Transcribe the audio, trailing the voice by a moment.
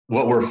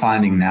what we're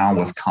finding now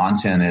with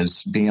content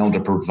is being able to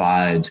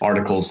provide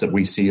articles that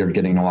we see are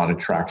getting a lot of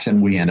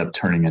traction. We end up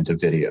turning into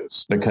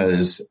videos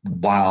because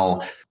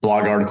while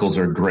blog articles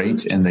are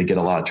great and they get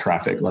a lot of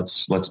traffic,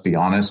 let's be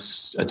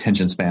honest,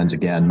 attention spans,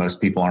 again, most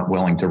people aren't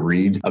willing to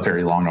read a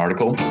very long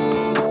article.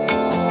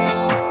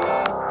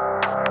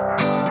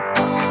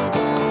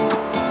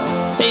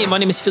 Hey, my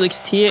name is Felix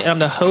Tia, and I'm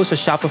the host of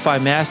Shopify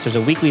Masters,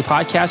 a weekly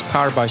podcast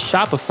powered by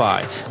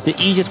Shopify, the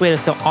easiest way to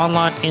sell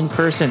online, in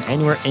person,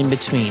 anywhere in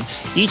between.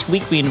 Each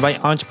week, we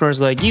invite entrepreneurs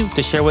like you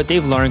to share what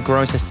they've learned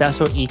growing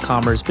successful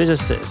e-commerce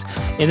businesses.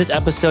 In this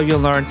episode,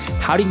 you'll learn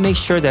how do you make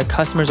sure that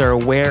customers are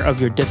aware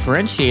of your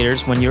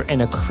differentiators when you're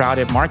in a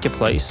crowded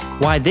marketplace,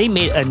 why they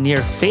made a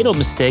near fatal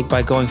mistake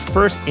by going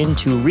first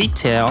into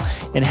retail,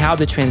 and how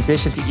the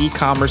transition to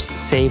e-commerce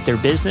saved their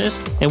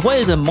business, and what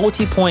is a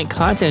multi-point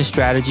content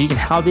strategy and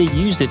how they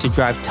used it to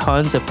drive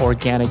tons of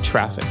organic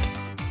traffic.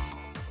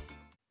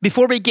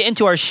 Before we get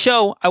into our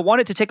show, I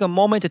wanted to take a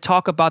moment to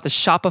talk about the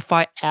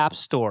Shopify App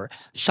Store.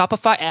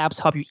 Shopify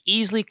apps help you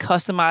easily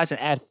customize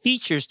and add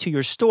features to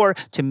your store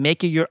to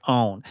make it your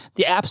own.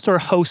 The App Store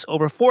hosts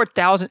over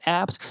 4,000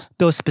 apps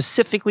built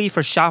specifically for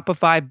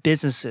Shopify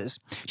businesses.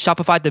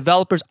 Shopify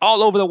developers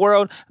all over the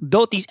world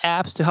built these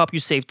apps to help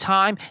you save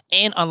time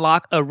and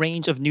unlock a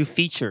range of new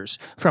features,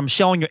 from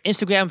showing your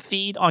Instagram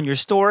feed on your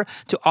store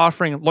to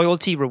offering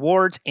loyalty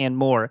rewards and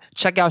more.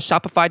 Check out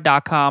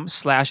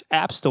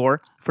shopify.com/app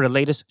store for the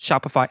latest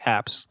Shopify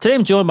apps. Today,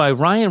 I'm joined by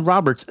Ryan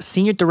Roberts,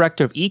 Senior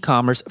Director of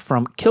E-commerce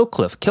from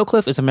Killcliff.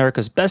 Killcliff is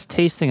America's best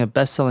tasting and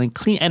best-selling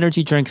clean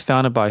energy drink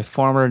founded by a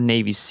former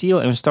Navy SEAL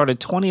and was started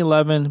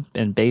 2011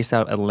 and based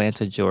out of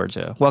Atlanta,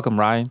 Georgia. Welcome,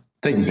 Ryan.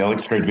 Thank you,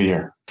 Felix. Great to be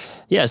here.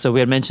 Yeah, so we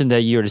had mentioned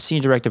that you're the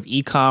Senior Director of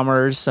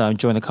E-commerce,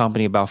 joined the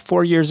company about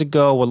 4 years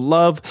ago. Would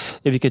love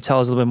if you could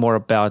tell us a little bit more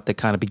about the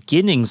kind of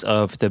beginnings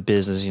of the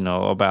business,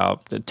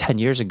 about 10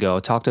 years ago.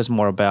 Talk to us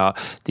more about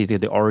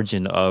the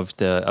origin of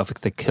the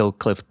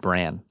Killcliff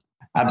brand.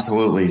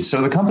 Absolutely.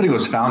 So the company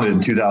was founded in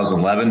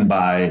 2011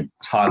 by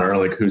Todd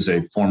Ehrlich, who's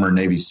a former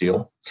Navy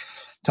SEAL.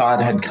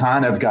 Todd had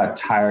kind of got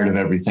tired of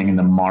everything in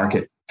the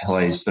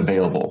marketplace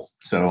available.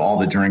 So all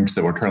the drinks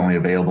that were currently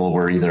available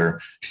were either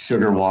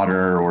sugar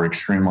water or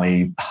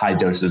extremely high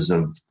doses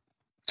of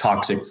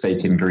toxic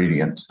fake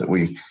ingredients that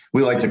we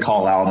like to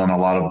call out on a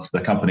lot of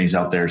the companies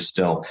out there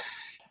still.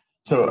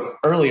 So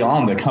early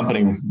on, the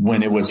company,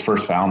 when it was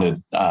first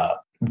founded,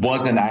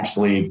 wasn't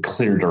actually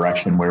clear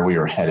direction where we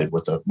were headed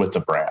with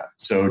the brand.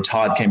 So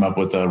Todd came up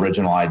with the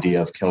original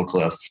idea of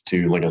Killcliff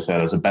to, like I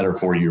said, as a better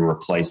for you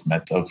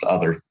replacement of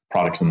other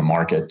products in the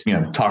market.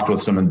 Talked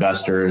with some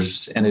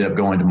investors, ended up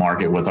going to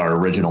market with our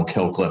original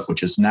Killcliff,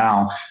 which is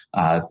now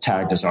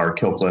tagged as our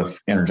Killcliff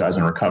Energize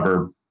and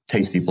Recover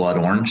Tasty Blood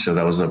Orange. So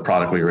that was the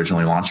product we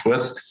originally launched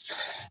with,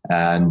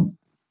 and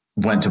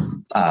went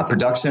to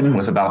production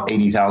with about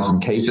 80,000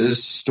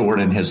 cases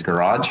stored in his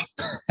garage.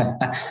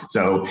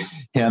 So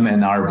him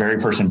and our very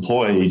first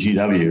employee,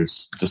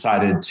 GW,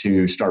 decided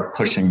to start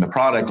pushing the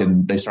product,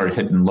 and they started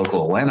hitting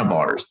local Atlanta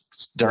bars.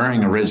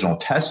 During original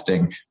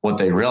testing, what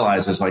they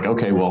realized is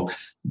okay, well,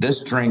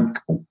 this drink,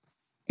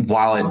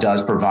 while it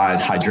does provide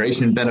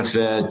hydration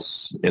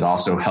benefits, it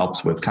also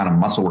helps with kind of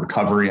muscle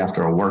recovery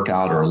after a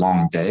workout or a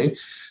long day.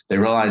 They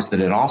realized that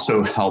it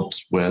also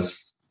helps with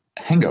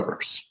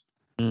hangovers.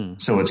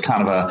 So it's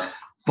kind of a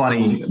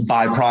funny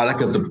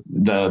byproduct of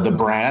the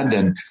brand.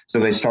 And so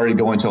they started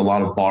going to a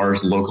lot of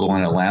bars local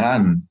in Atlanta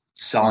and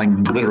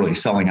literally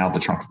selling out the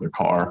trunk of their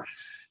car,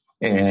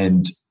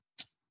 and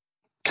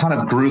kind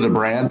of grew the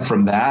brand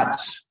from that.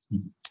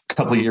 A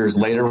couple of years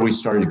later, we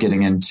started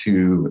getting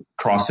into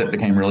CrossFit,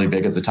 became really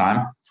big at the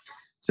time.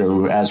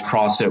 So as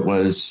CrossFit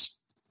was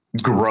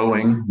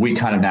growing, we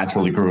kind of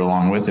naturally grew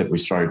along with it. We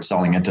started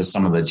selling into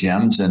some of the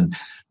gyms, and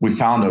we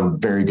found a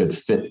very good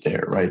fit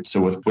there, right?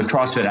 So with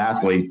CrossFit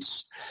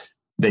athletes,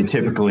 they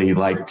typically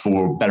like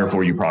for better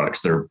for you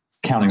products. They're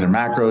counting their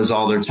macros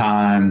all their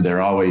time.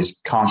 They're always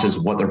conscious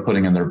of what they're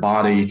putting in their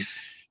body.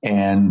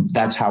 And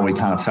that's how we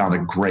kind of found a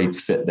great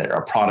fit there.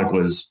 Our product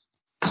was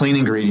clean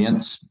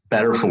ingredients,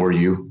 better for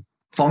you,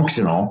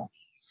 functional.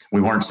 We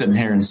weren't sitting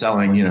here and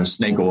selling,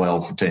 snake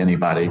oil to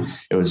anybody.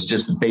 It was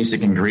just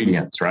basic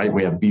ingredients, right?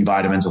 We have B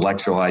vitamins,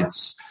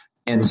 electrolytes,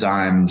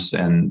 enzymes,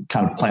 and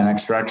kind of plant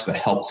extracts that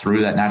help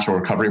through that natural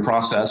recovery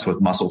process with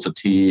muscle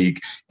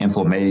fatigue,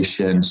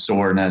 inflammation,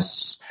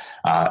 soreness,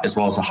 as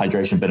well as the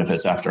hydration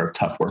benefits after a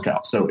tough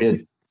workout. So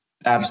it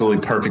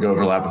absolutely perfect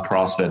overlap with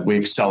CrossFit. We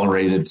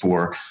accelerated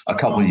for a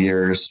couple of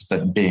years,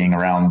 that being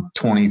around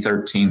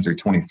 2013 through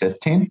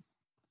 2015.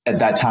 At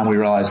that time, we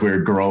realized we were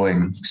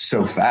growing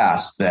so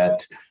fast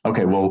that,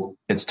 okay, well,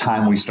 it's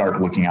time we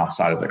start looking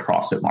outside of the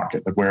CrossFit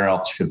market. Like, where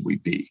else should we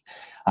be?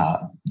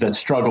 The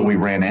struggle we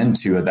ran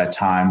into at that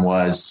time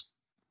was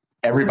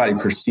everybody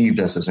perceived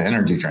us as an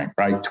energy drink,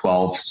 right?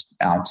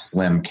 12-ounce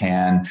slim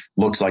can,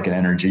 looks like an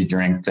energy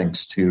drink,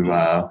 thanks to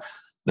the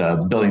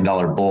 $1 billion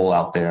bull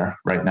out there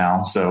right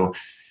now. So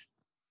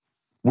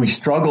we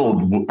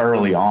struggled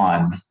early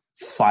on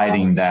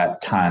fighting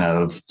that kind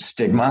of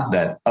stigma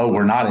that, oh,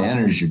 we're not an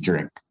energy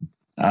drink.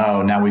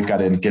 oh, now we've got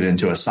to get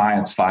into a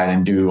science fight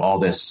and do all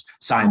this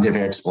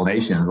scientific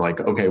explanation. Like,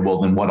 okay, well,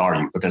 then what are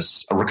you?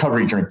 Because a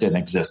recovery drink didn't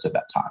exist at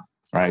that time,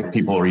 right?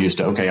 People were used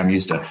to, okay, I'm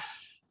used to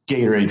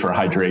Gatorade for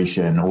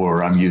hydration,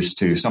 or I'm used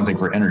to something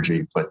for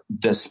energy, but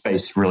this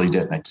space really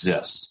didn't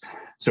exist.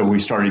 So we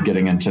started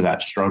getting into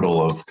that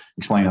struggle of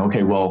explaining,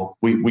 okay, well,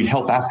 we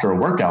help after a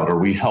workout, or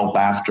we help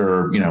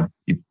after,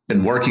 you've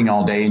been working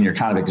all day and you're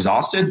kind of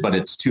exhausted, but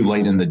it's too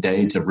late in the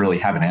day to really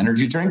have an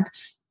energy drink.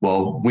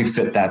 Well, we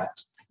fit that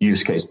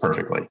use case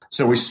perfectly.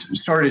 So we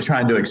started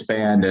trying to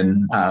expand,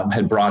 and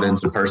had brought in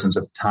some persons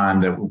at the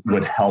time that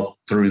would help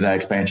through that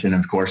expansion.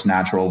 And of course,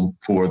 natural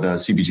for the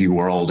CPG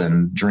world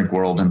and drink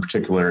world in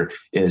particular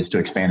is to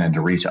expand into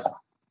retail.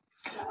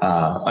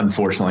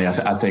 Unfortunately,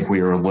 I think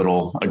we were a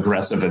little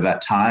aggressive at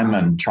that time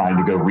and trying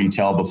to go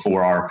retail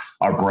before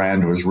our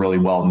brand was really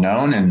well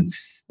known. And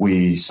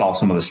we saw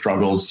some of the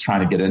struggles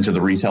trying to get into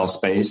the retail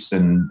space,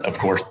 and of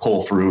course,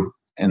 pull through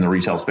in the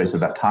retail space at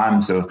that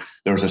time. So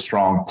there was a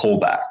strong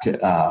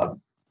pullback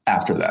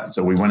after that.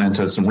 So we went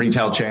into some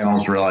retail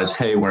channels, realized,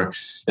 hey,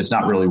 it's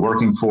not really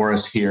working for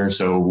us here.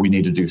 So we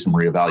need to do some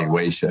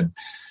reevaluation.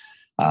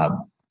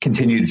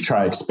 Continue to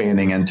try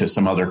expanding into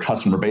some other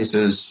customer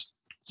bases.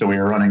 So we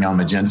were running on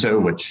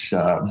Magento, which,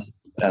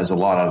 as a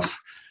lot of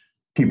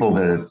people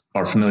that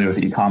are familiar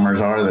with e-commerce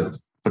that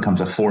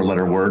becomes a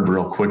 4-letter word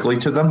real quickly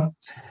to them.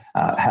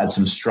 Had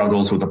some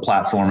struggles with the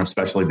platform,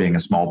 especially being a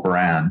small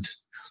brand.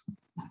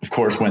 Of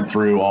course, went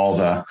through all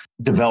the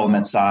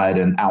development side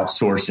and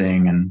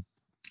outsourcing and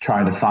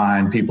trying to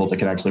find people that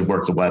could actually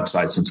work the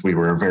website, since we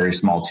were a very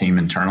small team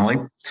internally.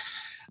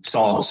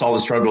 Saw the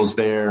struggles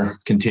there,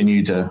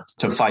 continued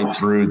to fight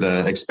through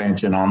the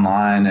expansion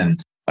online.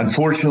 And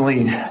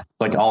unfortunately,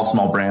 like all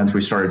small brands,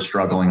 we started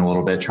struggling a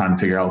little bit, trying to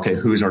figure out, okay,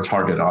 who's our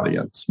target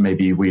audience?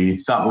 Maybe we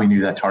thought we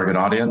knew that target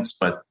audience,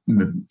 but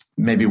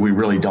maybe we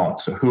really don't.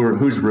 So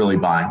who's really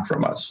buying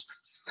from us?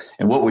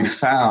 And what we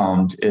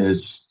found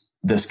is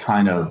this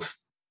kind of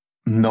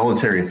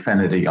military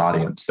affinity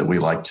audience that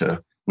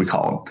we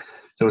call them.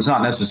 So it's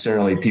not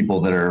necessarily people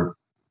that are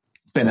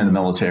been in the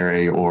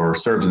military or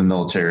served in the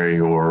military,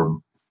 or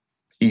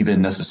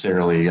even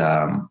necessarily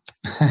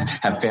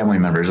have family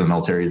members in the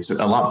military. It's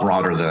a lot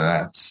broader than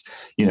that.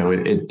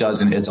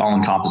 It's all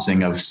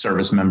encompassing of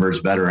service members,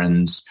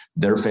 veterans,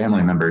 their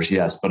family members,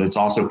 yes, but it's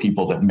also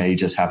people that may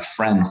just have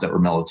friends that were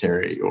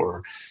military,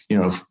 or,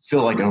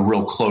 feel like a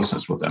real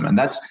closeness with them. And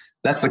that's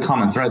the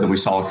common thread that we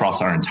saw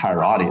across our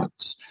entire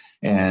audience.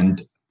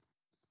 And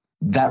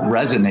that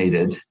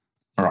resonated,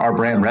 or our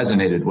brand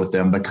resonated with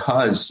them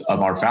because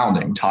of our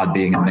founding, Todd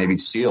being a Navy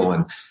SEAL.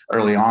 And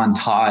early on,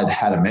 Todd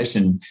had a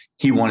mission.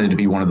 He wanted to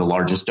be one of the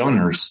largest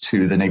donors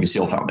to the Navy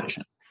SEAL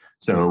Foundation.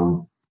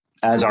 So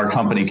as our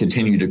company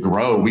continued to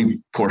grow, we,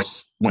 of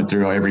course, went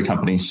through every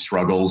company's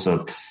struggles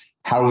of,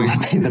 how are we going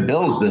to pay the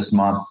bills this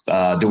month?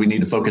 Do we need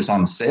to focus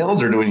on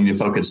sales, or do we need to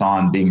focus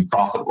on being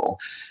profitable?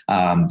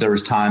 There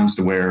was times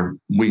to where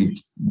we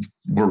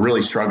were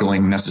really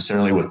struggling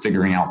necessarily with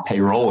figuring out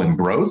payroll and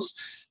growth,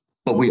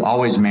 but we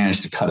always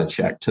managed to cut a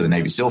check to the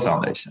Navy SEAL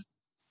Foundation.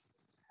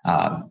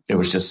 It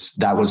was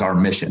just, that was our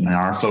mission, and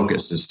our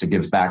focus is to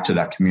give back to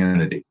that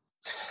community.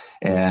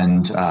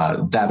 And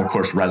that, of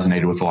course,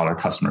 resonated with a lot of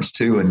our customers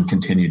too, and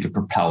continued to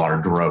propel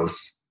our growth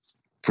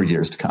for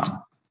years to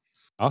come.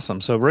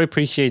 Awesome. So really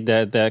appreciate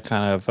that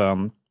kind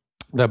of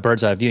the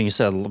bird's eye view. And you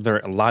said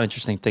a lot of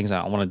interesting things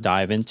I want to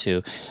dive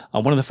into.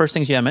 One of the first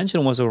things you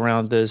mentioned was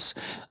around this,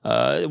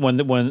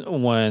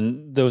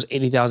 when those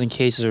 80,000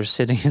 cases are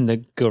sitting in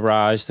the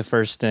garage, the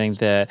first thing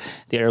that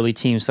the early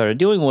team started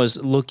doing was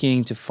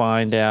looking to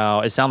find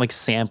out, it sounded like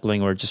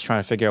sampling, or just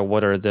trying to figure out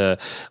what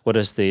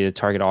does the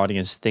target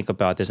audience think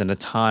about this. And at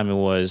the time it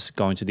was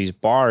going to these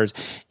bars.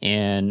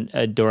 And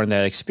during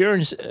that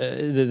experience,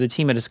 the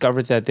team had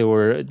discovered that there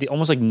were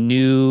almost like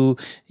new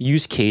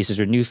use cases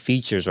or new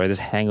features, right? This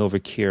hangover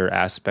cure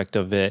aspect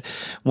of it.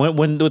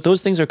 When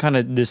those things are kind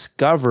of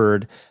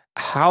discovered,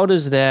 how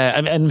does that,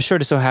 I'm sure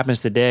this still happens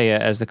today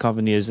as the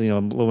company is, a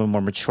little bit more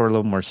mature, a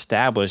little more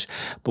established,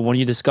 but when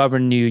you discover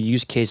new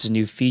use cases,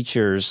 new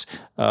features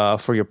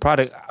for your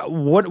product,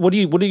 what do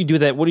you do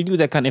with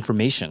that kind of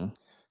information?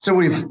 So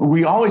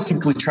we always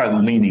typically try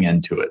leaning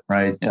into it,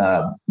 right?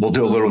 We'll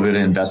do a little bit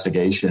of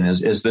investigation.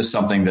 Is this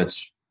something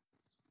that's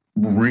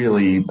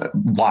really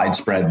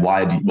widespread,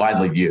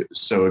 widely used?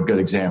 So a good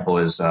example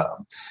is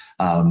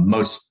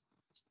most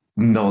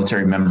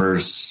military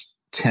members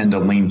tend to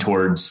lean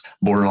towards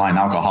borderline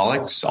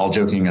alcoholics. All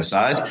joking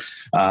aside,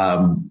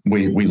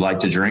 we like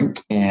to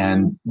drink,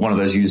 and one of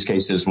those use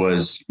cases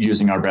was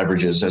using our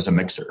beverages as a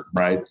mixer,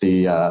 right?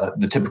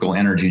 The typical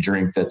energy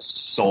drink that's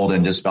sold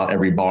in just about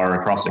every bar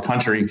across the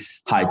country,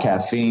 high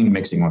caffeine,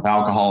 mixing with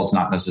alcohol is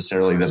not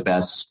necessarily the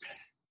best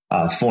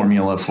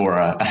formula for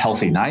a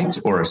healthy night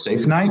or a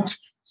safe night.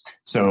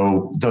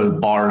 So the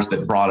bars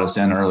that brought us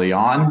in early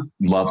on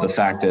love the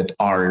fact that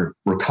our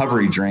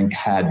recovery drink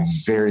had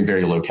very,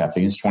 very low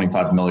caffeine. It's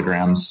 25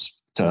 milligrams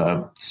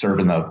to serve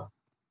in the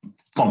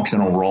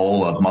functional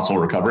role of muscle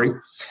recovery.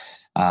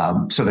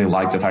 So they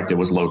liked the fact that it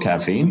was low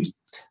caffeine.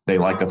 They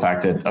like the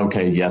fact that,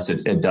 okay, yes,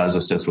 it does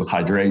assist with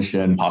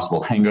hydration,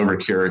 possible hangover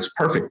cure. It's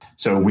perfect.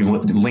 So we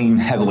lean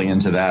heavily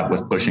into that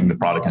with pushing the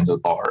product into the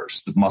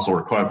bars. Muscle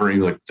recovery,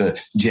 like the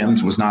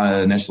gyms, was not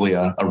initially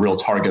a real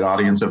target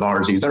audience of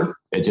ours either.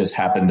 It just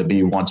happened to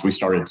be once we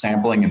started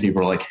sampling and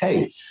people were like,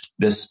 hey,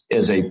 this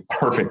is a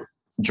perfect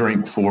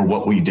drink for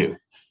what we do.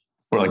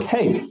 We're like,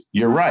 hey,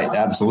 you're right.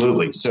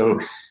 Absolutely. So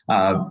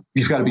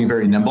you've got to be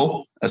very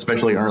nimble,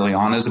 especially early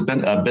on as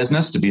a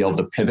business, to be able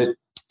to pivot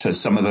to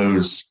some of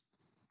those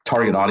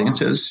target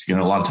audiences. A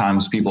lot of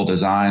times people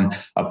design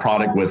a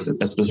product with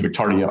a specific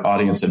target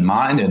audience in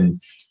mind,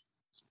 and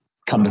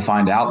come to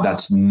find out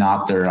that's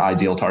not their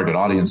ideal target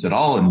audience at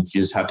all. And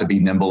you just have to be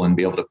nimble and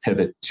be able to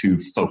pivot to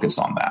focus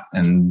on that.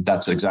 And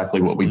that's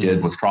exactly what we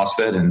did with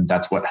CrossFit. And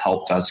that's what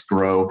helped us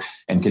grow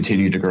and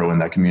continue to grow in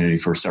that community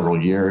for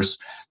several years.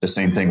 The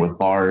same thing with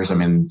bars. I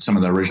mean, some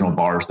of the original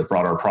bars that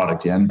brought our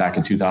product in back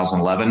in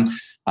 2011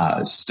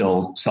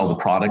 still sell the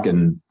product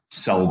and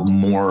sell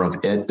more of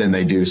it than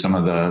they do some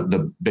of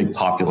the big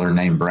popular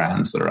name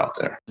brands that are out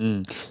there.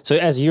 So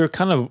as you're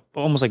kind of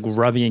almost like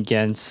rubbing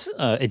against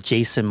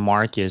adjacent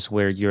markets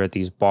where you're at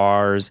these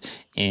bars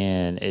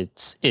and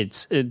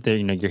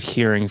you're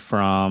hearing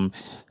from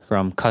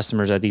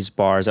customers at these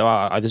bars,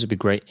 this would be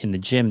great in the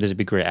gym, this would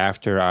be great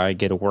after I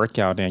get a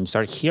workout, and you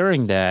start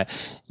hearing that,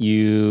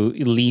 you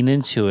lean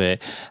into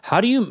it.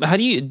 How do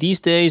you these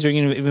days, or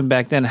even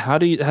back then, how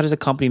does a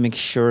company make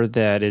sure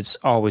that it's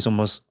always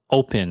almost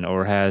open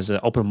or has an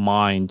open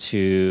mind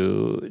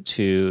to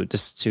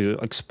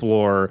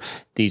explore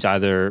these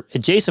either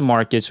adjacent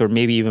markets or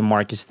maybe even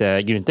markets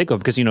that you didn't think of?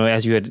 Because,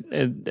 as you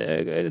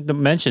had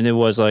mentioned, it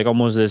was like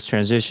almost this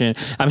transition.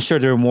 I'm sure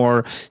there are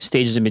more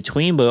stages in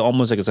between, but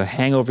almost like it's a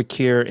hangover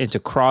cure into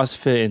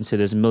CrossFit, into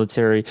this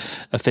military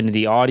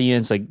affinity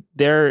audience. Like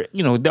they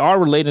are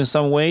related in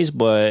some ways,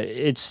 but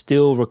it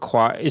still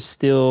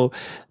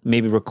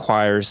maybe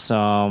requires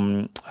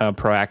some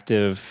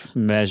proactive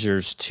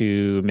measures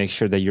to make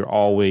sure that you're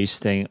always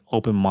staying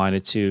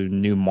open-minded to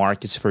new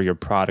markets for your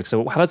product.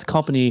 So how does the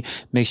company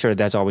make sure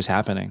that's always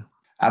happening?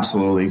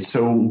 Absolutely.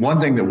 So one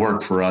thing that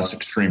worked for us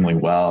extremely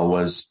well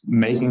was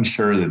making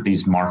sure that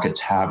these markets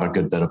have a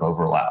good bit of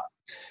overlap.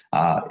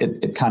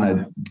 It kind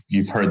of,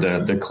 you've heard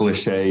the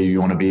cliche, you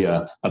want to be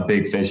a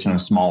big fish in a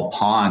small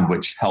pond,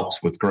 which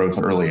helps with growth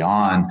early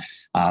on.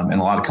 And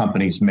a lot of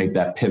companies make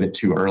that pivot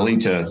too early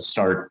to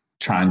start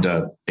trying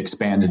to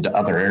expand into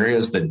other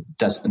areas that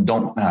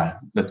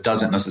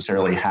doesn't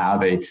necessarily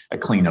have a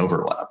clean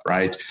overlap,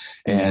 right?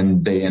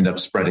 And they end up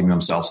spreading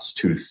themselves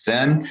too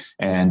thin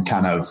and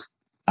kind of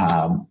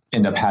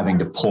end up having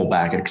to pull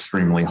back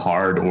extremely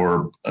hard,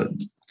 or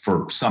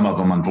for some of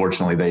them,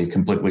 unfortunately, they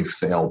completely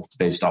fail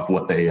based off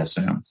what they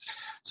assume.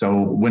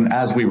 So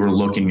as we were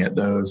looking at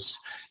those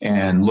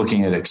and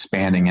looking at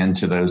expanding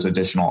into those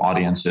additional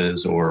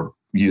audiences or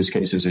use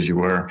cases, as you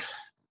were,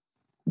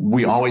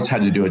 we always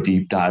had to do a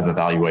deep dive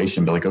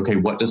evaluation, be like, okay,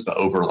 what does the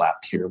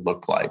overlap here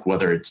look like?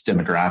 Whether it's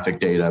demographic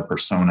data,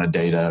 persona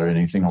data, or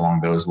anything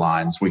along those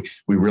lines. We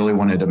really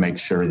wanted to make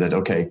sure that,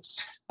 okay,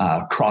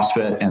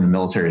 CrossFit and the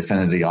military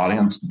affinity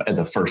audience at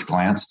the first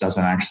glance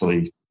doesn't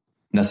actually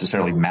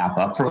necessarily map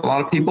up for a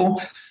lot of people,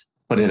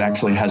 but it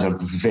actually has a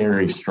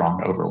very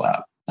strong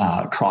overlap.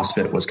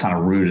 CrossFit was kind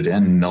of rooted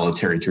in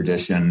military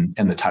tradition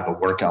and the type of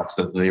workouts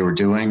that they were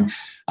doing.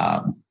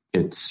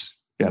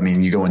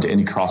 You go into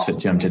any CrossFit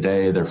gym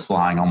today, they're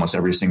flying almost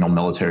every single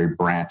military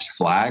branch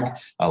flag,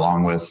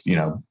 along with,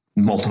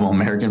 multiple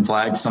American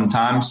flags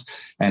sometimes.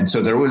 And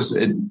so there was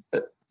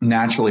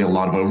naturally a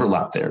lot of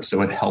overlap there.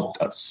 So it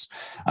helped us.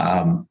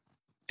 And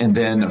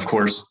then, of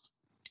course,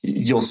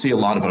 you'll see a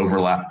lot of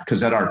overlap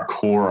because at our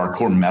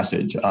core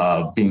message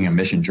of being a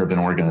mission-driven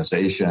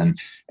organization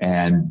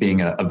and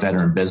being a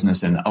veteran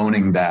business and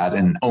owning that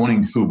and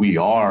owning who we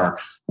are,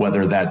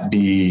 whether that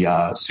be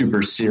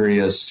super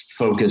serious,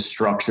 focused,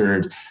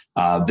 structured,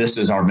 this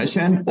is our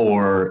mission,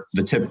 or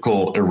the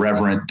typical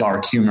irreverent,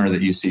 dark humor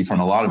that you see from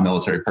a lot of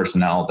military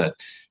personnel that,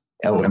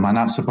 oh, am I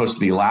not supposed to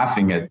be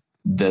laughing at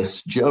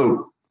this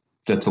joke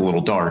that's a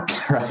little dark,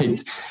 right?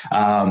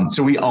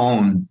 So we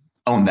own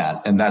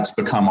that. And that's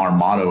become our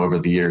motto over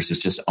the years,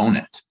 is just own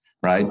it,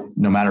 right?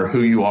 No matter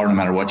who you are, no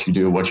matter what you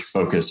do, what your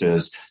focus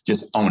is,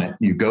 just own it.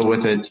 You go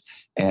with it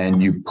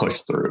and you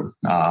push through.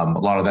 A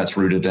lot of that's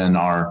rooted in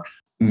our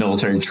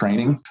military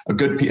training. A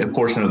good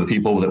portion of the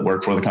people that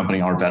work for the company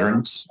are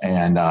veterans,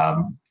 and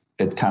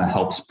it kind of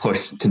helps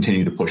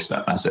continue to push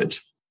that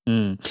message.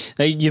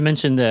 You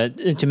mentioned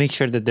that to make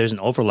sure that there's an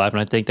overlap,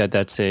 and I think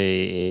that's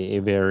a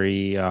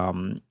very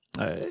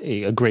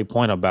a great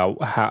point about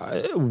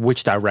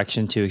which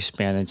direction to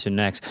expand into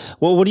next.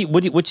 Well, what do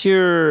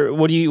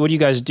you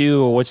guys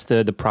do, or what's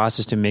the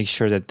process to make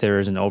sure that there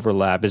is an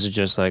overlap? Is it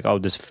just like, oh,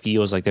 this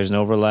feels like there's an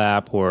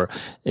overlap, or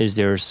is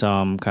there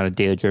some kind of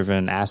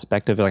data-driven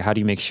aspect of it? Like, how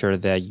do you make sure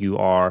that you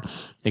are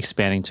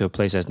expanding to a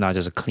place that's not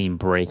just a clean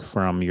break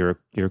from your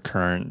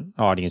current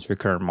audience, your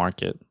current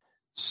market?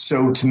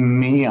 So to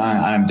me,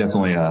 I'm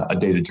definitely a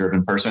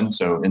data-driven person.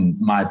 So in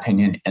my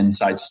opinion,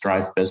 insights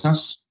drive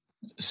business.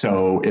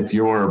 So if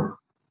you're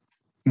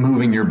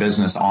moving your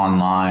business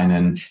online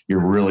and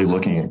you're really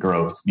looking at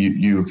growth,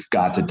 you've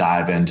got to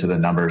dive into the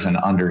numbers and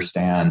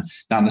understand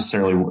not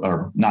necessarily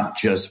or not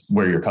just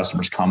where your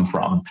customers come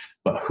from,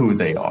 but who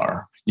they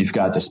are. You've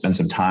got to spend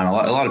some time. A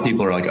lot of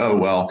people are like, oh,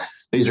 well,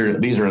 these are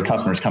the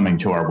customers coming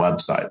to our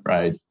website,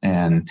 right?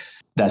 And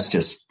that's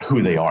just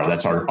who they are.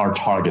 That's our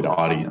target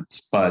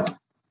audience. But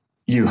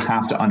you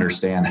have to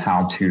understand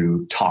how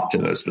to talk to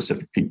those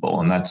specific people.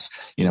 And that's,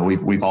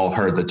 we've all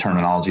heard the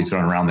terminology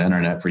thrown around the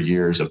internet for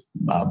years of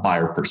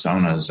buyer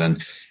personas.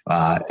 And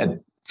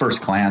at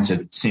first glance,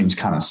 it seems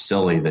kind of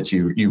silly that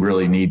you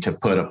really need to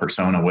put a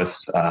persona with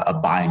a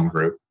buying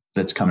group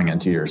that's coming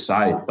into your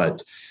site.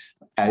 But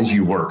as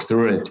you work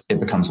through it, it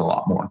becomes a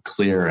lot more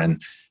clear.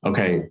 And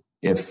okay,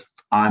 if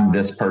I'm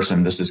this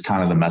person, this is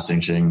kind of the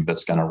messaging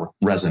that's going to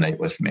resonate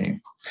with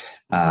me.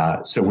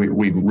 So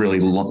we've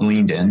really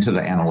leaned into the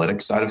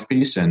analytics side of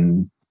piece.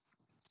 And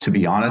to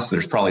be honest,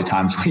 there's probably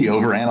times we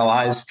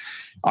overanalyze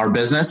our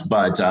business,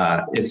 but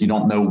if you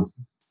don't know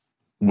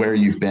where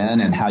you've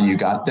been and how you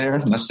got there,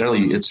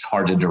 necessarily it's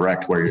hard to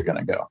direct where you're going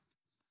to go.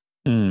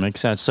 Makes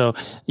sense. So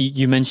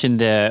you mentioned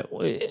that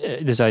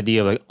this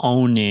idea of like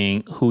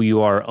owning who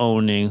you are,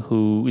 owning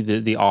who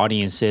the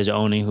audience is,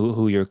 owning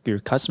who your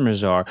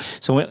customers are.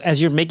 So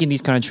as you're making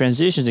these kind of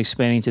transitions,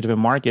 expanding to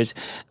different markets,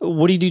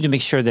 what do you do to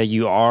make sure that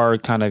you are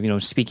kind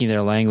of, speaking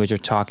their language or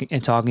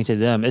talking to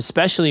them,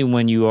 especially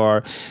when you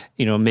are,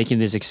 making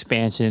this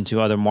expansion into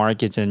other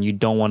markets and you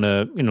don't want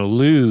to,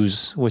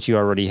 lose what you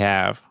already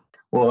have?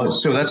 Well,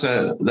 so that's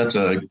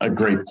a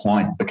great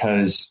point,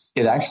 because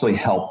it actually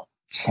helped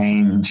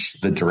change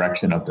the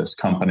direction of this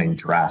company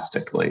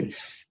drastically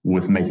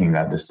with making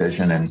that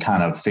decision and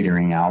kind of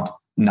figuring out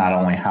not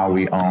only how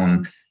we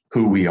own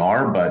who we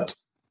are, but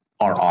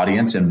our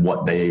audience and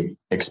what they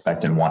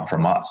expect and want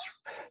from us.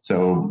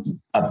 So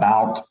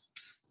about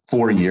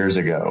 4 years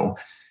ago,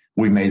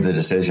 we made the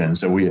decision.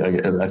 So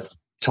I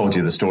told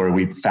you the story.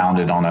 We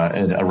founded on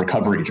a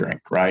recovery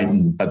drink, right?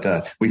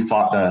 But we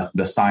fought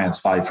the science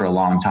fight for a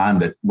long time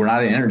that we're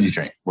not an energy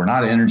drink. We're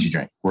not an energy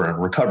drink. We're a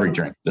recovery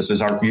drink. This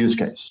is our use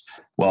case.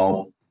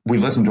 Well, we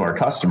listened to our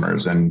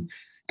customers and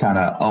kind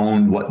of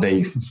owned what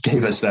they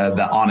gave us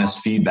the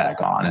honest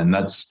feedback on. And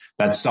that's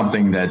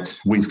something that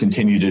we've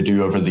continued to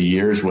do over the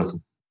years with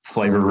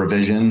flavor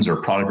revisions or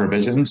product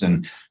revisions.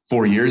 And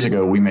 4 years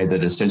ago, we made the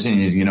decision,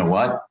 you know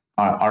what?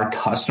 Our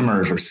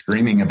customers are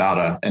screaming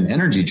about an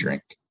energy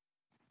drink.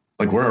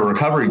 Like, we're a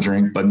recovery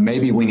drink, but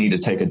maybe we need to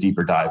take a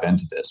deeper dive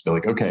into this. Be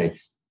like, okay,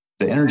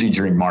 the energy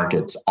drink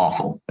market's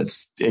awful.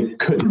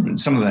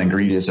 Some of the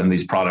ingredients in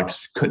these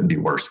products couldn't be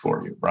worse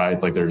for you,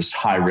 right? Like, there's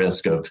high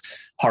risk of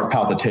heart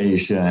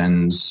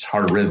palpitations,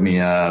 heart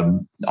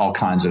arrhythmia, all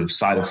kinds of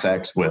side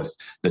effects with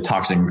the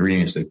toxic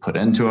ingredients they put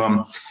into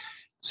them.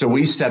 So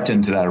we stepped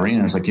into that arena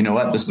and was like, you know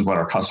what? This is what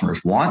our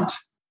customers want.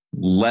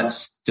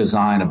 Let's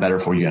design a better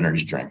for you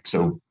energy drink.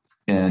 So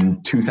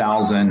in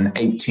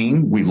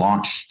 2018, we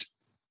launched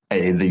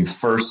the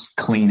first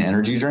clean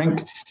energy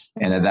drink.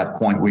 And at that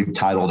point, we've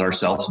titled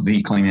ourselves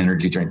the Clean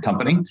Energy Drink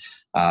Company.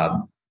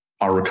 Our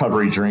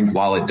recovery drink,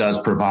 while it does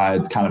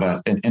provide kind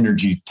of an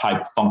energy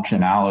type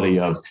functionality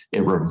of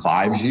it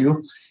revives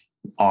you,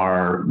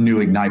 our new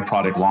Ignite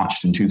product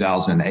launched in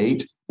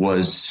 2008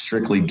 was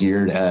strictly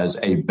geared as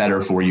a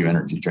better for you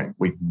energy drink.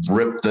 We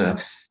ripped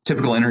the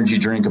typical energy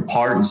drink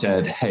apart and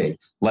said, hey,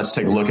 let's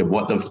take a look at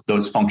what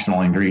those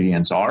functional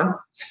ingredients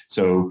are.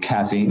 So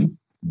caffeine,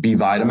 B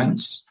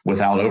vitamins,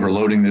 without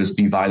overloading those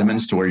B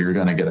vitamins to where you're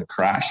going to get a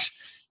crash.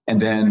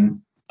 And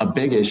then a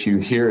big issue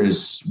here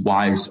is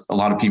why a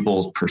lot of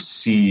people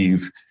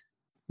perceive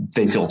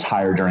they feel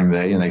tired during the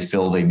day and they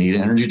feel they need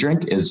an energy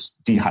drink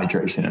is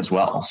dehydration as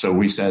well. So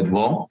we said,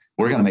 well,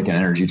 we're going to make an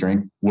energy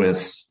drink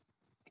with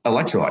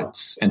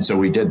electrolytes. And so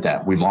we did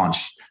that. We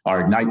launched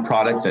our Ignite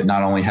product that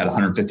not only had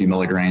 150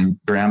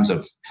 milligrams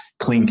of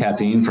clean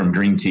caffeine from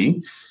green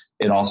tea,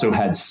 it also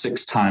had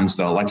 6 times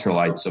the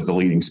electrolytes of the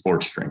leading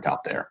sports drink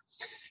out there.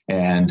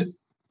 And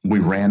we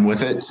ran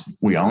with it.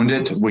 We owned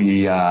it.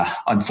 We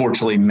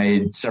unfortunately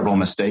made several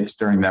mistakes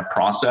during that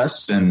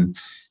process and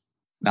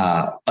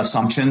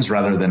assumptions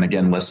rather than,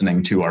 again,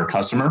 listening to our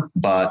customer.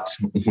 But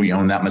we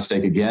owned that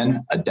mistake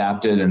again,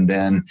 adapted, and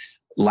then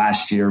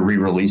last year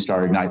re-released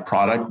our Ignite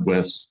product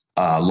with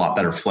a lot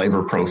better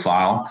flavor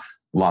profile,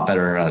 a lot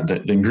better.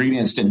 The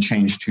ingredients didn't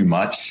change too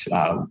much.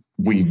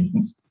 We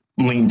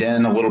leaned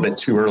in a little bit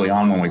too early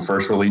on when we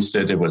first released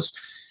it. We was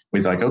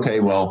like, okay,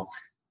 well,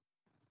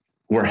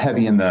 we're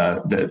heavy in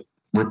the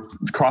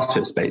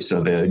CrossFit space,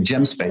 so the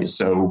gym space.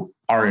 So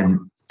our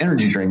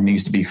energy drink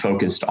needs to be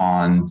focused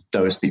on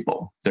those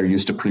people. They're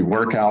used to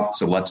pre-workout,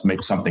 so let's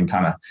make something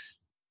kind of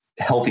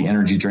healthy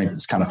energy drink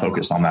that's kind of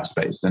focused on that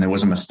space. And it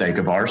was a mistake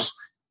of ours.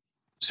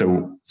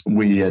 So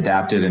we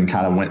adapted and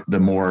kind of went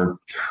the more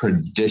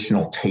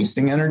traditional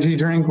tasting energy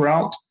drink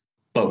route,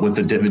 but with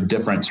the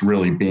difference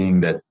really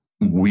being that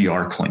we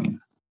are clean.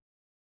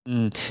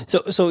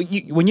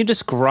 When you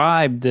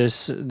describe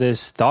this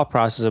thought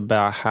process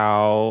about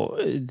how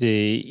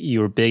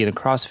you were big in the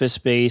CrossFit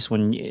space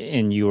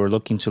and you were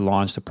looking to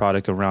launch the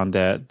product around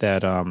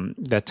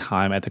that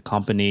time at the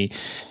company,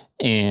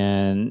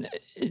 and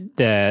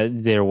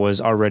that there was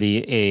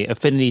already a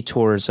affinity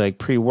towards like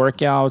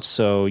pre-workouts,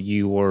 so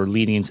you were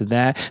leading into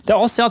that. That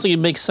all sounds like it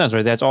makes sense,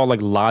 right? That's all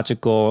like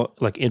logical,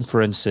 like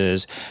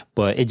inferences,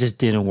 but it just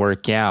didn't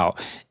work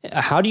out.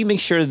 How do you make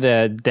sure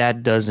that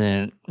that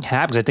doesn't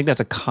happen? 'Cause I think that's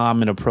a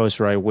common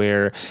approach, right?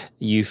 Where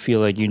you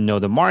feel like you know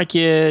the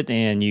market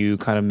and you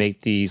kind of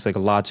make these like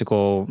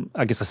logical,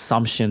 I guess,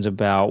 assumptions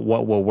about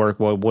what will work,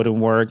 what wouldn't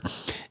work.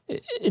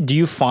 Do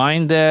you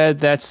find that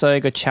that's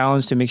like a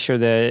challenge to make sure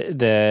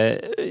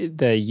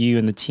that you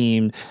and the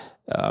team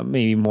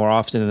maybe more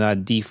often than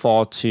not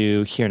default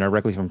to hearing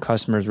directly from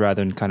customers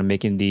rather than kind of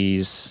making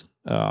these,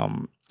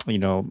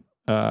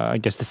 I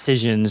guess,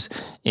 decisions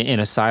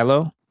in a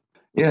silo?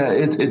 Yeah,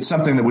 it's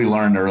something that we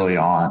learned early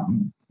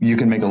on. You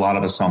can make a lot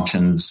of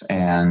assumptions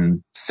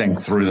and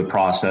think through the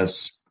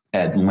process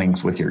at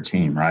length with your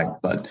team, right?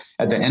 But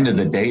at the end of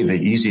the day, the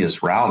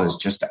easiest route is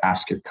just to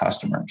ask your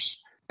customers.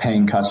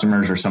 Paying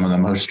customers are some of the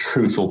most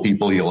truthful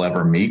people you'll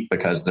ever meet,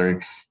 because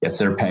if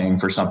they're paying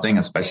for something,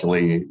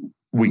 especially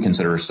we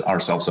consider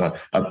ourselves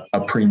a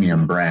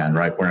premium brand,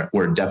 right?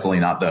 We're definitely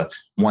not the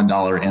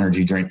 $1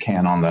 energy drink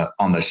can on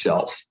the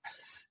shelf.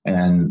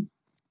 And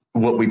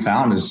what we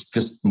found is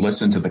just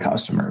listen to the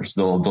customers.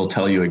 They'll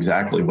tell you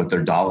exactly what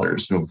their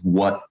dollars of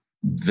what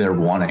they're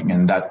wanting.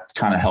 And that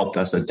kind of helped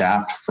us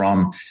adapt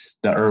from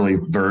the early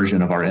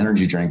version of our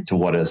energy drink to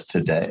what is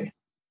today.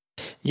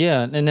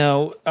 Yeah, and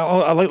now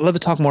I'd love to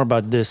talk more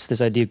about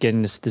this idea of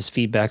getting this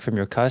feedback from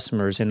your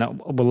customers, and I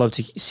would love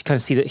to kind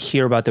of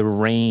hear about the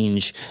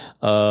range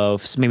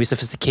of maybe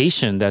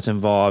sophistication that's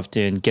involved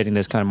in getting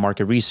this kind of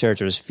market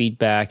research or this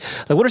feedback.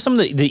 Like, what are some of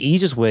the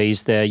easiest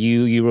ways that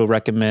you will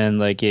recommend,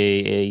 like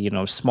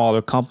a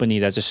smaller company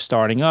that's just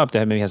starting up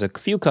that maybe has a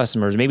few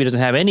customers, maybe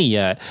doesn't have any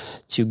yet,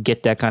 to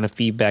get that kind of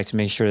feedback to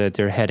make sure that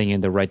they're heading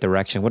in the right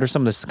direction? What are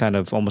some of this kind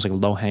of almost like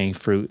low hanging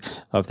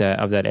fruit of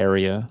that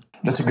area?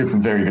 That's a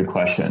very good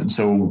question.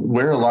 So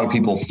where a lot of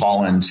people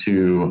fall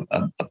into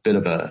a bit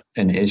of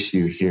an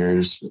issue here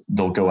is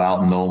they'll go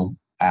out and they'll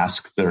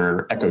ask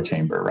their echo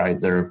chamber, right?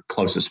 Their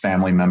closest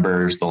family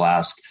members. They'll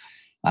ask,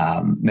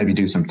 maybe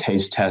do some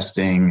taste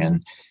testing.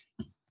 And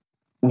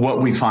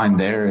what we find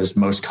there is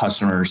most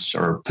customers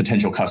or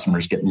potential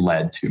customers get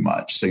led too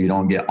much. So you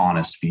don't get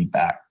honest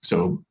feedback.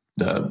 So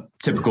the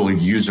typical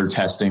user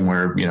testing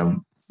where,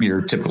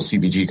 your typical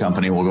CPG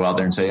company will go out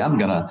there and say, I'm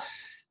going to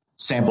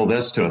sample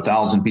this to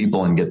 1,000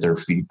 people and get their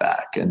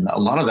feedback. And a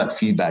lot of that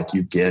feedback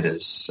you get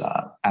is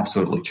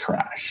absolutely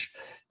trash.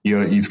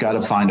 You've got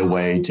to find a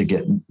way to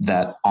get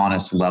that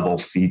honest level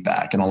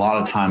feedback. And a lot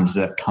of times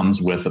that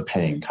comes with a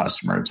paying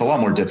customer. It's a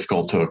lot more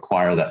difficult to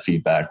acquire that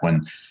feedback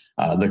when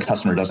the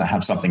customer doesn't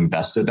have something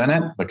vested in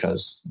it,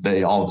 because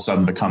they all of a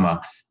sudden become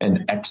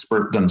an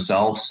expert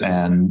themselves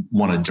and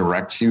want to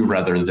direct you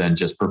rather than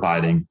just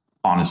providing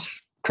honest,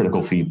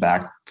 critical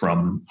feedback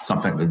from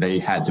something that they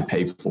had to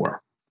pay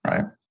for,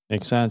 right?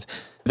 Makes sense.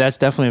 That's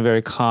definitely a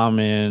very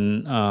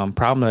common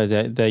problem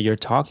that you're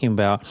talking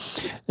about.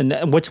 And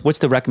what's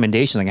the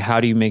recommendation? Like,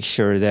 how do you make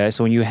sure that,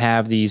 so when you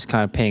have these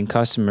kind of paying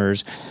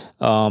customers,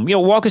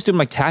 walk us through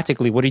like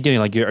tactically, what are you doing?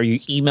 Like, are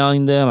you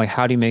emailing them? Like,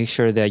 how do you make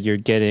sure that you're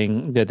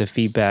getting the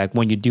feedback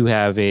when you do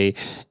have a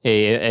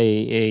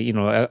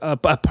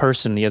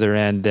person on the other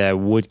end that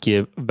would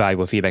give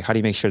valuable feedback? How do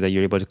you make sure that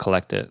you're able to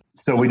collect it?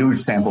 So we do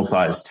sample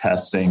size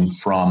testing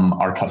from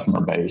our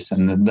customer base,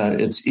 and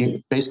it's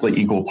basically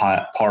equal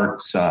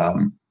parts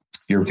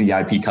your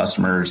VIP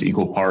customers,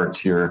 equal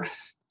parts your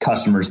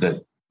customers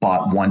that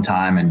bought one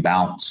time and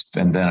bounced,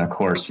 and then of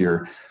course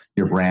your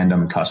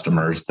random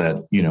customers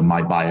that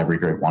might buy every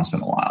once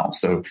in a while.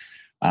 So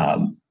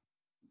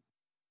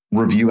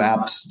review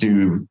apps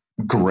do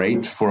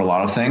great for a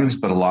lot of things,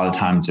 but a lot of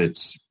times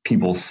it's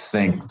people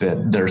think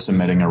that they're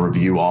submitting a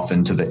review off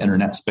into the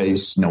internet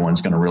space. No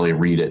one's going to really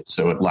read it.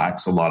 So it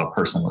lacks a lot of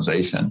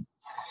personalization.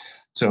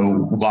 So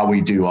while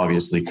we do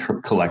obviously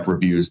collect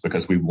reviews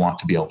because we want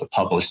to be able to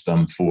publish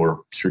them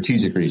for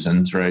strategic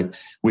reasons, right?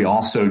 We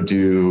also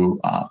do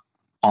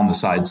on the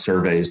side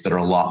surveys that are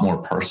a lot more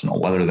personal,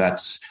 whether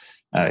that's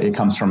it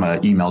comes from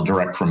an email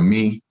direct from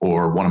me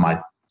or one of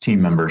my team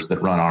members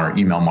that run our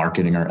email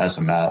marketing or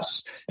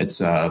SMS.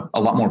 It's a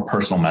lot more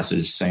personal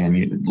message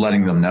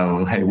letting them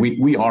know, hey,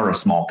 we are a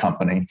small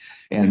company,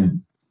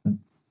 and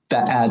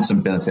that adds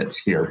some benefits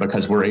here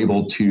because we're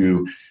able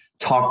to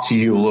talk to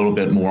you a little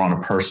bit more on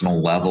a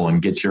personal level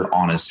and get your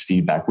honest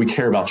feedback. We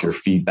care about your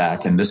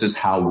feedback, and this is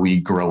how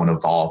we grow and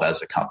evolve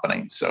as a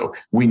company. So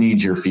we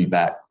need your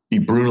feedback. Be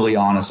brutally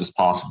honest as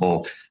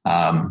possible.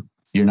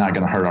 You're not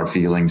going to hurt our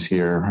feelings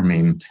here.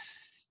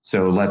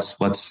 So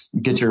let's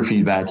get your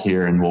feedback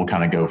here and we'll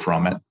kind of go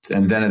from it.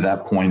 And then at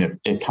that point,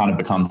 it kind of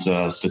becomes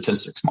a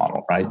statistics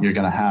model, right? You're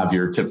going to have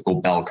your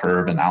typical bell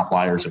curve and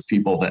outliers of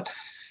people that,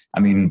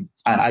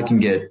 I can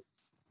get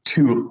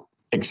two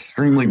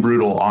extremely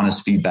brutal,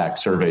 honest feedback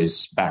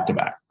surveys back to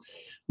back.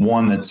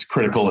 one that's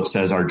critical, it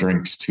says our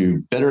drink's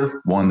too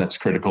bitter. One that's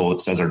critical, it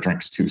says our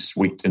drink's too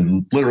sweet,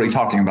 and literally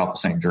talking about the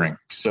same drink.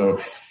 So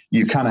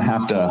you kind of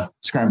have to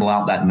scramble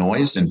out that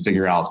noise and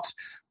figure out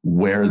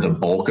where the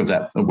bulk of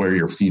that, where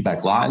your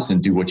feedback lies,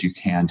 and do what you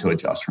can to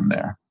adjust from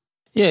there.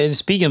 Yeah, and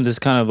speaking of this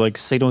kind of like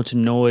signal to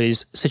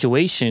noise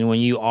situation, when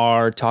you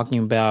are talking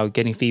about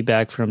getting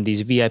feedback from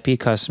these VIP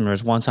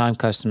customers, one-time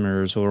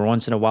customers, or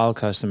once in a while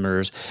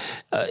customers,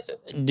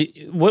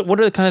 what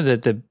are kind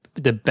of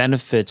the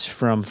benefits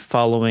from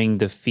following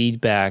the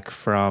feedback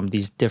from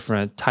these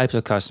different types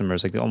of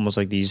customers? Like almost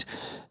like these,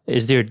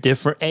 is there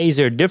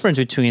a difference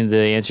between the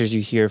answers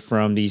you hear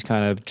from these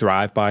kind of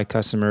drive-by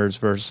customers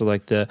versus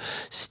like the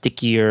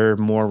stickier,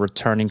 more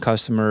returning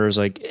customers?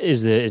 Like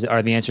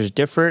are the answers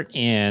different?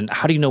 And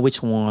how do you know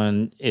which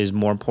one is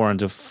more important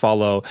to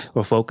follow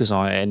or focus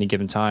on at any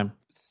given time?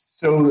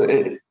 So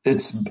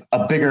it's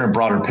a bigger and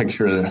broader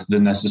picture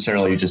than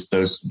necessarily just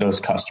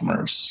those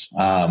customers.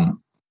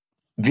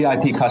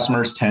 VIP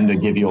customers tend to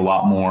give you a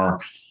lot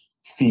more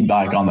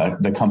feedback on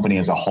the company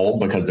as a whole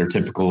because they're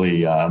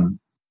typically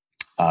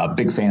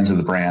big fans of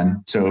the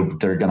brand. So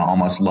they're going to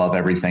almost love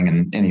everything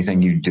and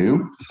anything you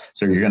do.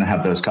 So you're going to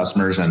have those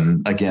customers.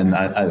 And again,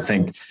 I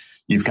think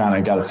you've kind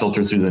of got to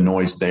filter through the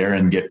noise there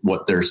and get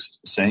what they're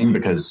saying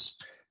because,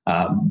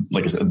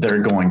 like I said,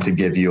 they're going to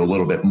give you a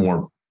little bit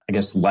more, I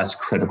guess, less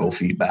critical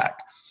feedback.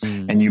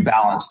 And you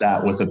balance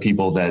that with the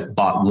people that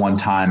bought one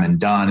time and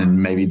done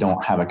and maybe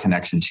don't have a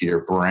connection to your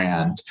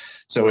brand.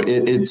 So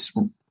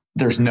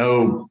there's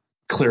no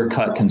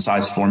clear-cut,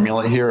 concise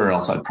formula here, or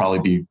else I'd probably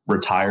be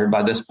retired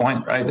by this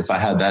point, right? If I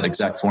had that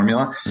exact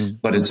formula.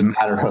 But it's a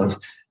matter of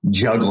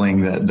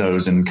juggling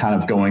those and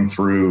kind of going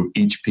through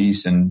each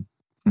piece and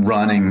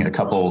running a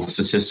couple of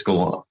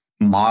statistical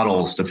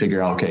models to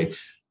figure out, okay,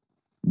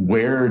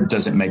 where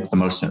does it make the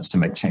most sense to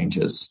make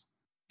changes?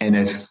 And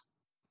if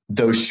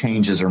those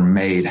changes are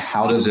made,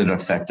 how does it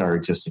affect our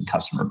existing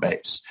customer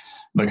base?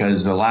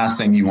 Because the last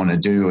thing you want to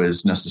do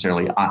is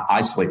necessarily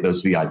isolate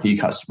those VIP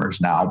customers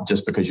now,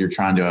 just because you're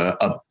trying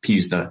to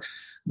appease the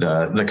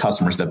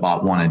customers that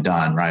bought one and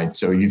done, right?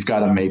 So you've got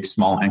to make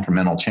small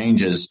incremental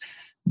changes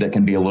that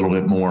can be a little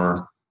bit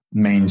more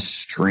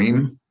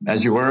mainstream,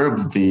 as you were,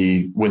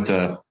 with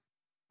the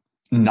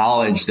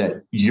knowledge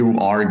that you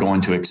are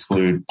going to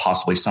exclude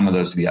possibly some of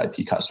those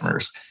VIP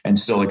customers and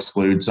still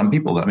exclude some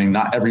people. I mean,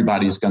 not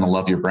everybody's going to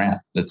love your brand.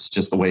 That's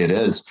just the way it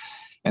is.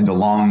 And the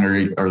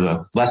longer or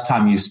the less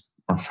time you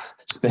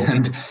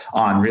spend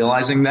on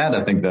realizing that,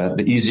 I think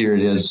the easier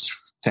it is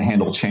to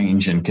handle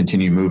change and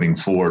continue moving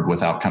forward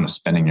without kind of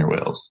spinning your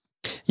wheels.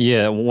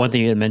 Yeah, one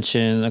thing you had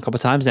mentioned a couple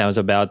of times now is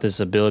about this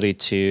ability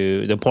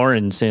the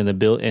importance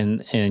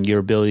and your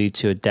ability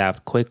to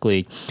adapt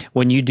quickly.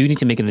 When you do need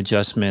to make an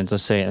adjustment,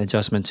 let's say an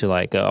adjustment to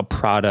like a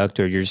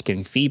product, or you're just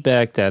getting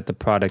feedback that the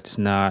product is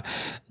not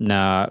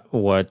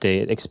what they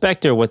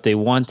expected or what they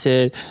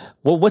wanted.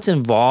 What's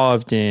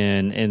involved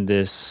in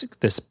this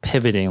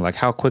pivoting? Like,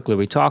 how quickly are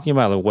we talking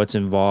about? Like, what's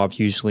involved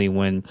usually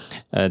when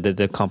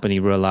the company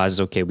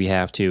realizes, okay, we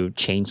have to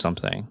change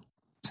something?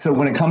 So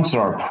when it comes to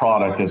our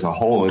product as a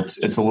whole, it's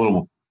a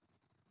little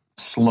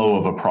slow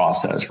of a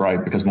process,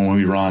 right? Because when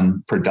we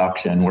run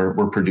production,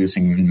 we're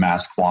producing in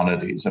mass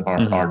quantities of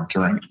our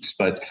drinks.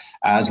 But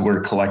as we're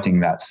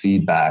collecting that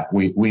feedback,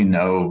 we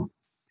know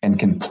and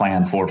can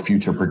plan for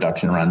future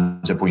production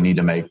runs if we need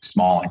to make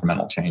small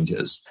incremental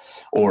changes,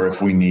 or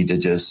if we need to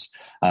just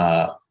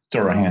throw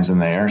our hands in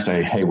the air,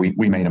 say, hey,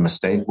 we made a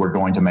mistake. We're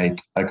going to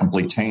make a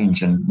complete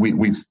change. And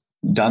we've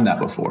done that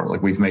before.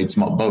 Like, we've made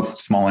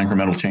both small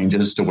incremental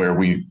changes to where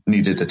we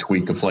needed to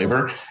tweak a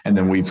flavor, and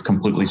then we've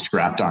completely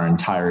scrapped our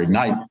entire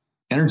Ignite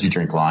energy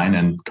drink line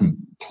and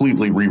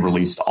completely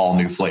re-released all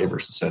new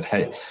flavors and said,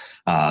 hey,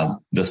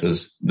 this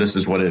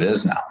is what it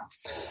is now.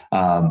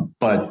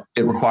 But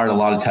it required a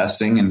lot of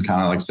testing and,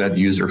 kind of like I said,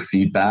 user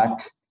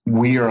feedback.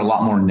 We are a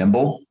lot more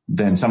nimble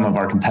than some of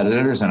our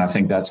competitors, and I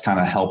think that's kind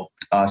of helped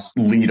us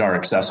lead our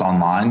access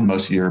online.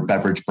 Most of your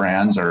beverage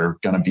brands are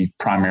going to be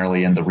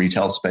primarily in the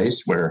retail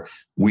space, where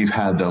we've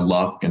had the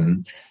luck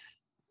and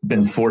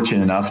been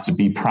fortunate enough to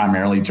be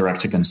primarily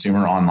direct to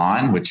consumer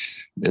online,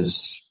 which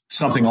is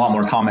something a lot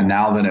more common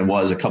now than it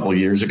was a couple of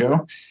years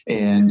ago.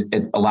 And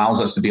it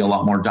allows us to be a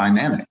lot more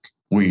dynamic.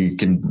 We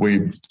can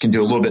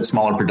do a little bit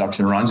smaller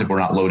production runs if we're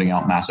not loading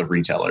out massive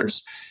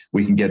retailers.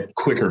 We can get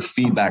quicker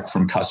feedback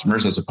from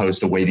customers as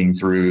opposed to waiting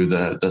through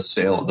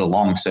the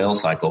long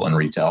sales cycle in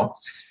retail.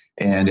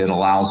 And it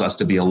allows us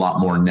to be a lot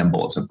more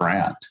nimble as a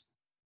brand.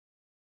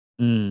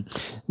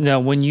 Now,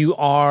 when you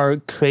are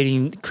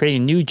creating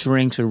new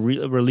drinks or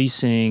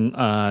releasing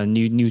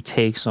new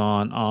takes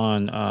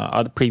on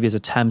other previous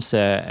attempts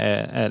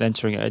at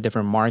entering a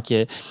different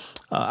market,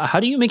 how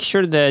do you make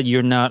sure that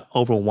you're not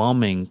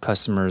overwhelming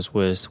customers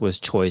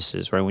with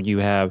choices, right? When you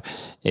have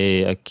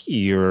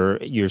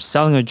you're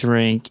selling a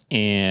drink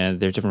and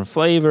there's different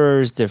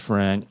flavors,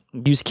 different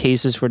use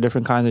cases for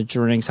different kinds of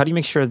drinks, how do you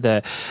make sure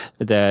that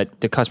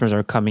the customers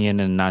are coming in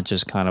and not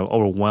just kind of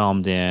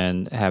overwhelmed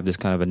and have this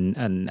kind of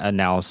an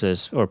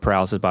analysis or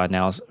paralysis by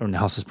analysis or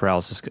analysis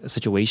paralysis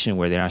situation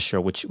where they're not sure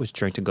which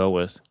drink to go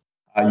with?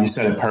 You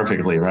said it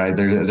perfectly, right?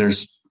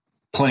 There's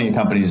plenty of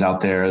companies out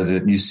there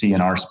that you see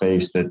in our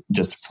space that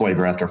just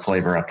flavor after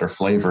flavor after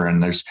flavor,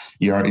 and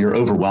you're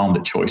overwhelmed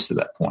at choice to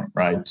that point,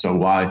 right? So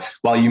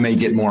while you may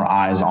get more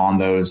eyes on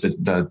those,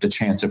 the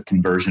chance of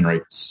conversion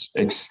rate's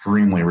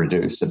extremely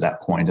reduced at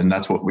that point, and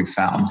that's what we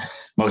found.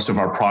 Most of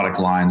our product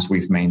lines,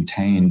 we've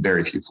maintained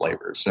very few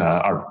flavors.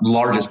 Our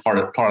largest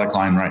product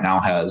line right now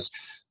has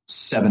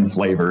 7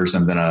 flavors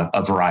and then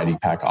a variety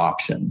pack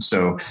option.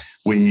 So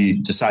we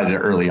decided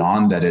early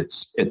on that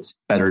it's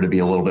better to be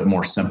a little bit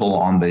more simple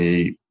on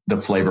the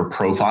flavor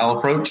profile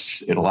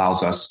approach. It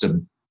allows us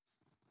to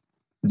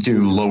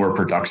do lower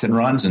production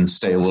runs and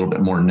stay a little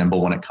bit more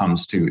nimble when it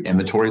comes to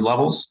inventory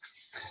levels.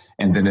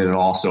 And then it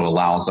also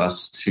allows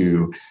us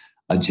to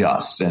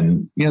adjust.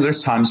 And,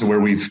 there's times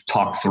where we've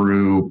talked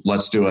through,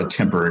 let's do a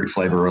temporary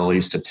flavor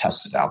release to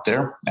test it out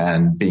there.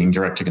 And being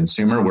direct to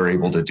consumer, we're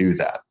able to do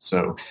that.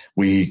 So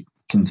we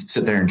can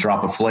sit there and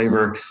drop a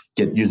flavor,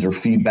 get user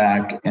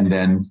feedback, and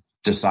then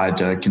decide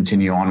to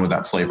continue on with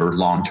that flavor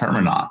long term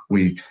or not.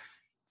 We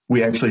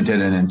actually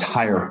did an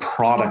entire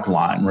product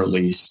line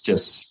release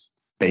just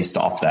based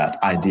off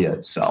that idea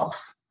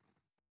itself.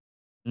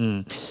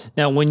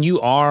 Now, when you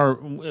are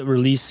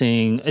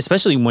releasing,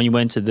 especially when you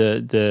went to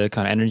the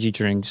kind of energy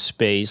drink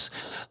space,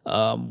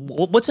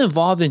 what's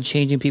involved in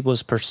changing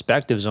people's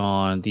perspectives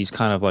on these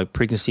kind of like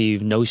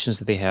preconceived notions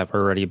that they have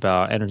already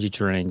about energy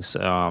drinks?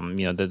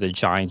 The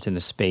giants in the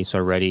space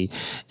already,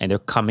 and they're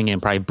coming in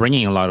probably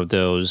bringing a lot of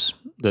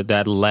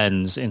that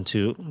lens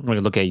into when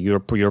you look at your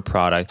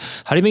product.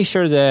 How do you make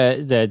sure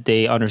that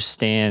they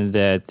understand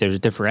that there's a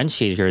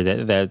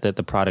differentiator, that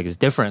the product is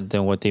different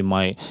than what they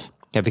might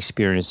have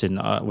experienced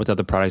with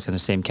other products in the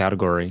same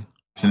category?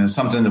 And it's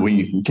something that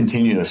we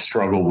continue to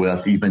struggle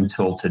with even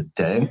till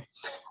today.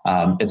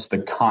 It's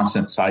the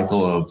constant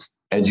cycle of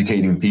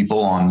educating people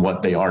on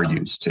what they are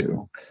used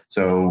to.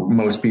 So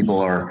most people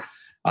are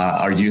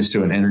used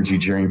to an energy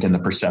drink and the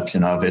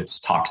perception of its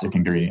toxic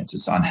ingredients.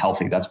 It's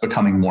unhealthy. That's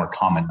becoming more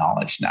common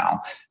knowledge now,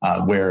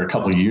 where a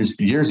couple of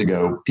years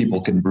ago, people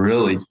could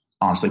really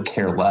honestly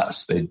care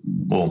less. They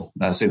will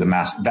say the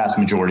vast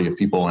majority of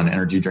people and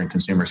energy drink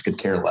consumers could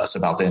care less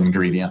about the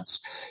ingredients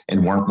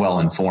and weren't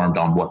well informed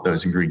on what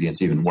those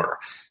ingredients even were.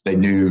 They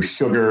knew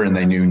sugar and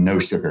they knew no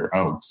sugar.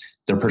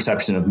 Their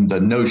perception of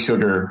the no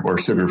sugar or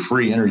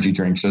sugar-free energy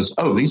drinks is,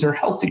 these are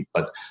healthy,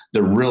 but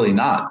they're really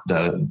not.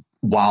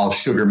 While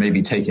sugar may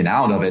be taken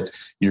out of it,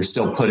 you're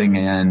still putting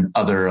in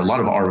a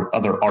lot of our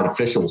other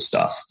artificial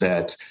stuff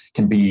that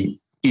can be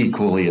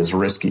equally as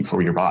risky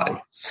for your body.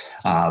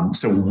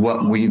 So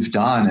what we've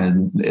done,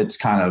 and it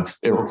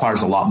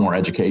requires a lot more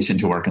education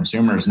to our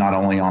consumers, not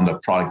only on the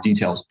product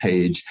details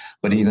page,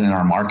 but even in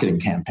our marketing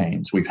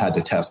campaigns. We've had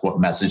to test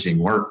what messaging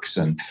works.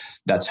 And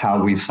that's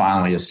how we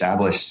finally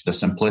established the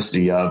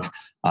simplicity of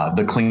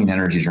the Clean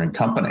Energy Drink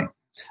Company.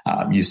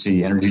 You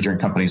see energy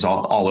drink companies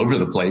all over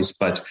the place,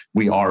 but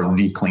we are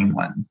the clean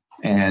one.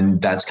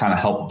 And that's kind of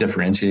helped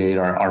differentiate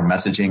our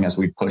messaging as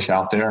we push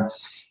out there.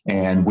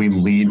 And we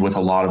lead with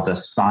a lot of the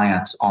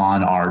science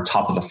on our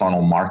top of the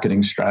funnel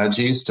marketing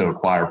strategies to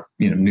acquire,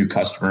 new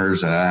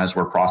customers as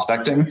we're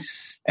prospecting.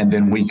 And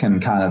then we can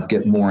kind of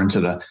get more into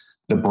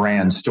the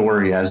brand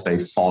story as they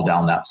fall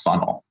down that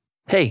funnel.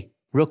 Hey,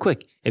 real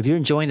quick, if you're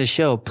enjoying the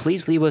show,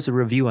 please leave us a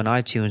review on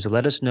iTunes to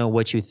let us know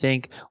what you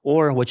think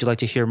or what you'd like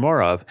to hear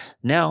more of.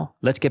 Now,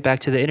 let's get back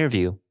to the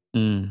interview.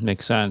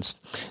 Makes sense.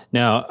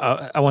 Now,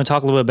 I want to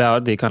talk a little bit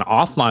about the kind of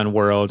offline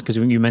world, because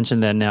you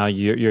mentioned that now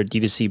you're a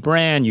D2C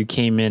brand. You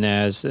came in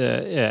as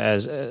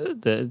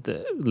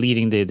the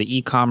leading the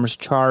e-commerce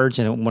charge,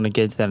 and I want to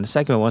get into that in a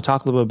second. I want to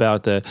talk a little bit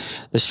about the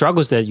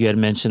struggles that you had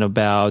mentioned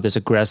about this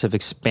aggressive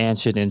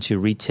expansion into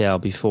retail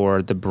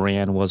before the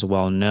brand was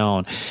well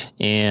known.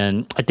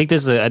 And I think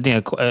this is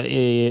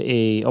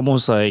a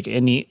almost like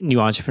any new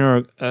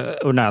entrepreneur,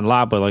 or not a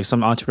lot, but like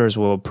some entrepreneurs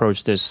will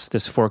approach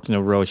this fork in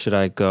the road. Should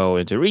I go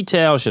into retail?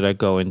 Should I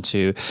go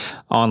into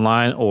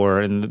online?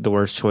 Or, in the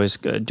worst choice,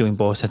 doing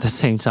both at the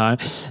same time?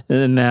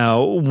 And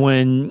now,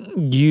 when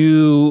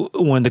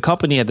the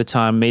company at the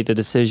time made the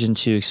decision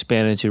to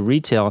expand into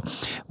retail,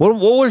 what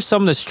were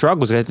some of the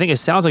struggles? I think it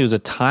sounds like it was a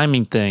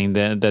timing thing,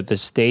 that the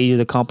stage of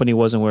the company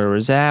wasn't where it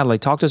was at. Like,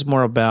 talk to us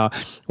more about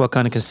what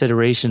kind of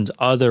considerations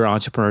other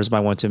entrepreneurs might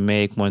want to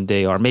make when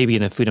they are maybe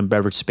in the food and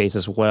beverage space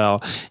as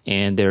well,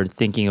 and they're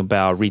thinking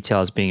about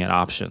retail as being an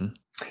option.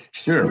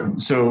 Sure.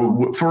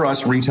 So for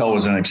us, retail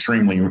was an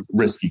extremely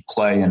risky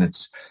play. And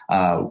it's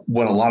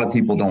what a lot of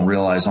people don't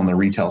realize on the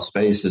retail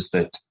space is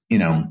that,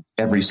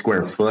 every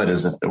square foot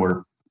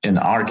or in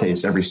our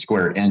case, every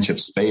square inch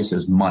of space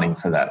is money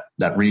for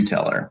that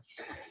retailer.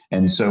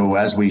 And so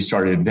as we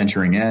started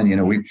venturing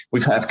in,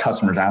 we've had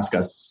customers ask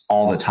us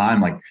all the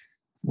time, like,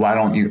 why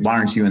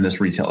aren't you in this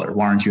retailer?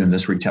 Why aren't you in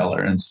this retailer?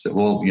 And so,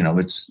 well,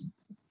 it's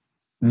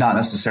not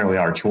necessarily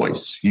our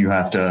choice. You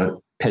have to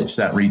pitch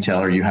that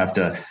retailer. You have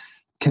to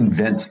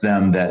convince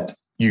them that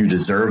you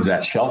deserve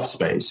that shelf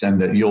space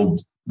and that you'll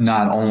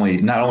not only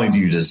do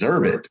you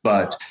deserve it,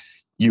 but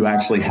you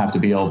actually have to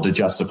be able to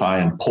justify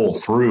and pull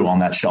through on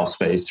that shelf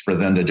space for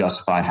them to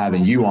justify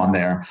having you on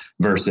there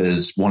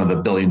versus one of the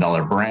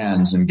billion-dollar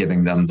brands and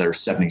giving them their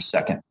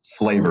 72nd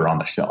flavor on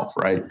the shelf,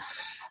 right?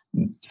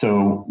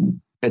 So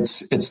it's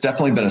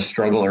definitely been a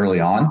struggle early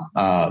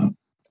on.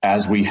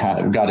 As we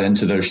got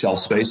into those shelf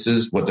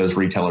spaces, what those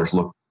retailers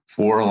look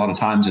for a lot of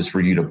times is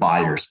for you to buy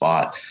your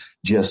spot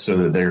just so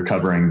that they're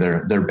covering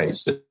their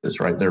bases,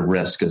 right? Their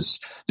risk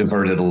is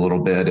diverted a little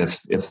bit.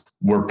 If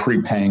we're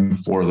prepaying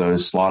for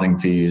those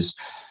slotting fees,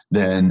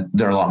 then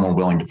they're a lot more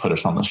willing to put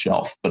us on the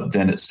shelf. But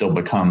then it still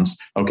becomes,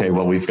 okay,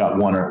 well, we've got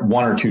one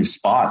or two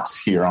spots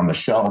here on the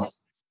shelf,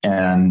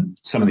 and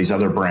some of these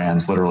other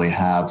brands literally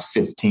have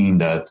 15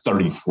 to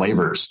 30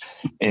 flavors.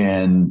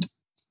 And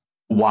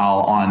while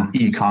on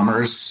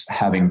e-commerce,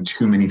 having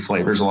too many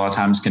flavors a lot of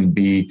times can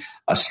be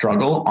a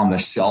struggle, on the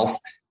shelf,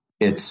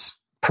 it's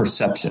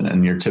perception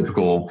and your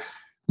typical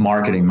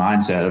marketing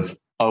mindset of,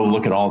 oh,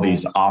 look at all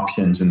these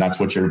options, and that's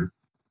what your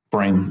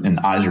brain and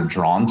eyes are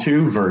drawn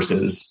to,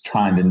 versus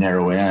trying to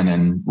narrow in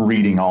and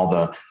reading all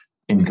the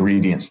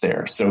ingredients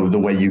there. So the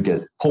way you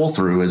get pull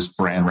through is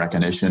brand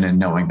recognition and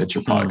knowing that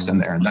your product's in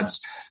there. And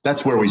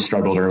that's where we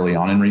struggled early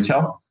on in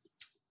retail.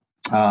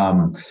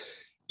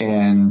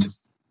 And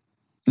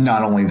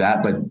not only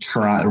that,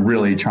 but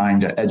really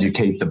trying to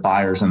educate the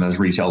buyers in those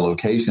retail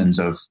locations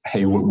of,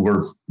 hey,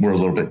 we're a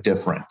little bit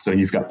different. So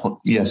you've got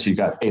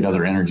 8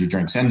 other energy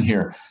drinks in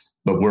here,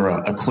 but we're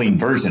a clean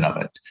version of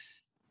it.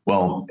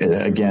 Well,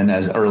 again,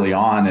 as early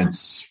on,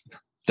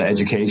 the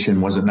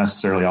education wasn't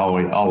necessarily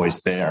always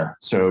there.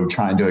 So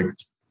trying to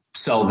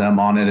sell them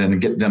on it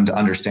and get them to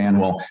understand,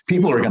 well,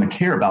 people are going to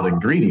care about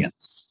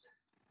ingredients.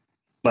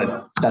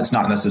 But that's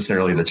not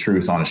necessarily the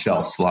truth on a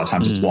shelf. A lot of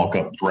times it's walk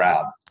up,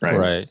 grab, right?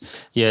 Right.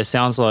 Yeah, it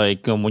sounds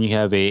like when you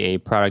have a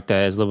product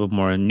that is a little bit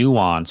more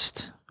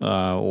nuanced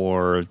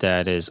or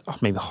that is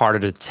maybe harder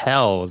to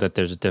tell that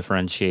there's a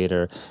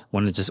differentiator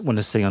when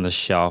it's sitting on the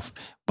shelf,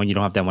 when you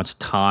don't have that much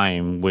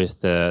time with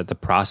the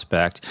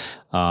prospect,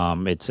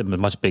 it's a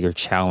much bigger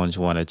challenge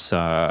when it's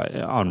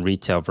on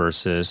retail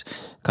versus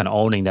kind of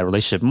owning that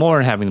relationship more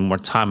and having more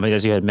time.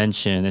 As you had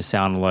mentioned, it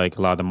sounded like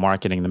a lot of the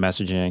marketing, the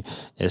messaging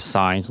is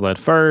science-led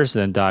first,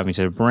 then diving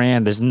to the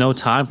brand. There's no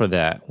time for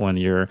that when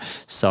you're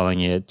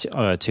selling it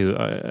at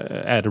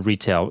a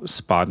retail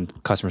spot.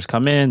 And customers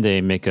come in,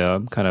 they make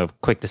a kind of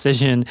quick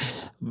decision,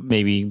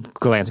 maybe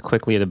glance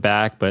quickly at the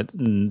back, but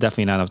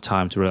definitely not enough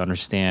time to really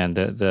understand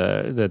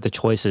the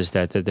choices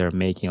that they're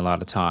making a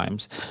lot of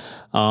times.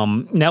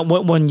 Now,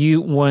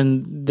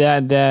 when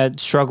that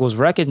struggle was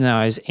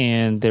recognized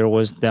and there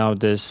was now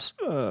this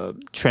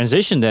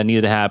transition that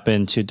needed to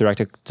happen to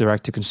direct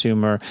to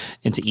consumer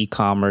into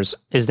e-commerce,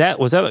 was that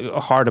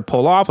hard to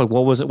pull off? Like,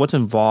 what's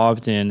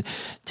involved in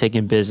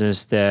taking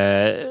business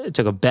that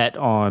took a bet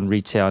on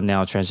retail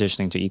now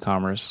transitioning to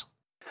e-commerce?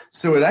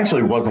 So it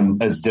actually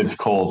wasn't as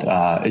difficult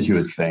as you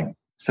would think.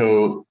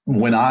 So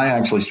when I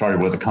actually started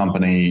with a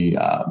company,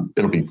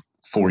 it'll be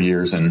 4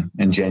 years in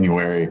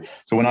January.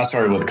 So when I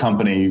started with a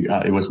company,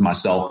 it was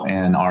myself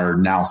and our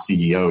now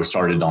CEO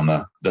started on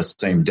the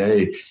same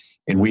day.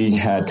 And we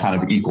had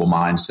kind of equal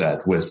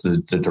mindset with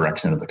the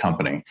direction of the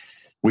company.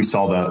 We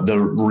saw the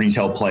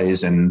retail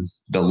plays and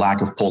the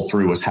lack of pull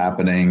through was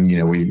happening.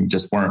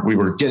 We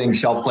were getting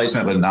shelf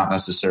placement, but not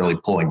necessarily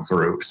pulling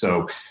through.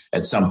 So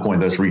at some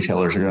point, those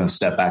retailers are going to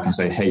step back and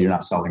say, hey, you're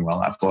not selling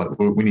well enough.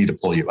 We need to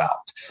pull you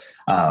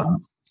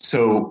out.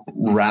 So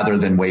rather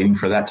than waiting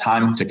for that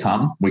time to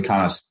come, we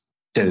kind of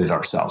did it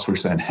ourselves. We're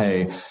saying,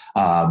 hey,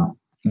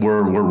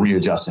 we're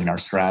readjusting our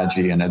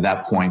strategy. And at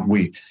that point,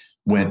 we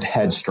went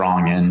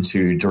headstrong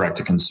into direct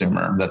to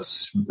consumer.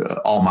 That's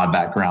all my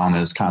background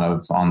is kind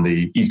of on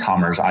the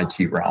e-commerce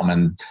IT realm.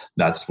 And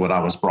that's what I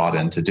was brought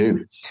in to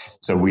do.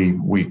 So we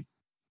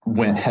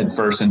went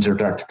headfirst into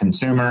direct to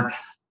consumer,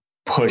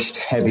 pushed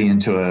heavy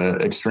into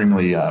an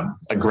extremely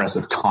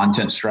aggressive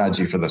content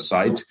strategy for the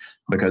site,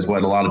 because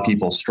what a lot of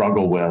people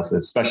struggle with,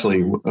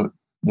 especially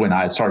when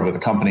I started with the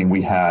company,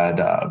 we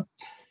had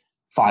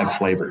 5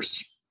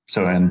 flavors.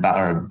 So in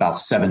about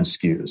 7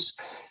 SKUs.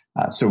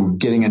 So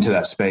getting into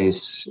that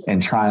space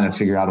and trying to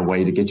figure out a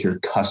way to get your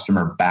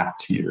customer back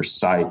to your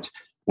site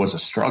was a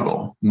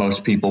struggle.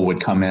 Most people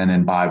would come in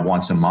and buy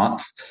once a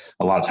month.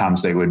 A lot of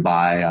times they would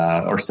buy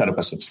or set up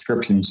a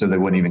subscription, so they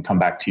wouldn't even come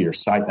back to your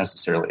site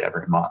necessarily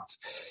every month.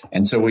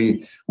 And so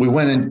we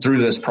went in through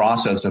this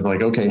process of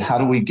like, okay, how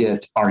do we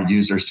get our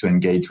users to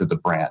engage with the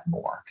brand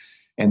more?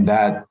 And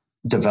that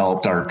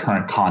developed our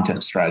current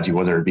content strategy,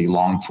 whether it be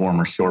long form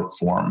or short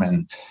form.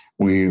 And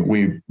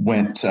we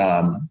went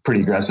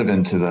pretty aggressive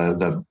into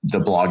the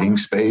blogging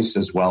space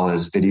as well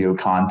as video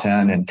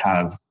content, and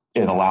kind of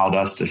it allowed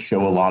us to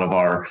show a lot of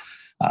our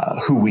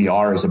who we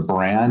are as a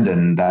brand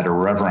and that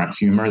irreverent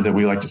humor that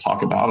we like to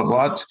talk about a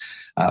lot.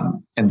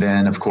 And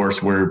then, of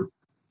course, we're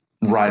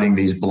writing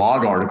these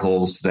blog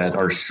articles that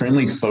are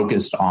extremely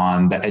focused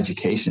on the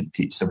education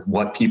piece of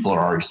what people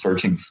are already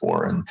searching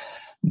for, and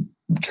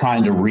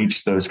trying to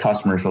reach those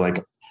customers for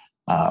like,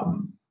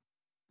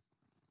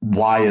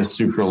 why is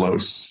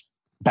sucralose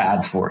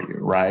bad for you,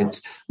 right?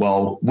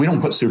 Well, we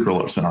don't put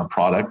sucralose in our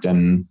product,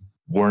 and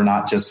we're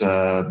not just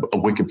a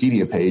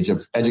Wikipedia page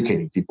of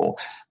educating people,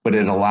 but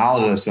it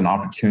allowed us an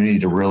opportunity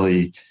to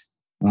really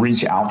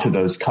reach out to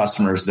those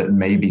customers that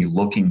may be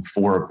looking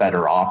for a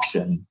better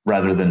option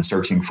rather than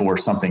searching for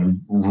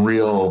something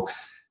real,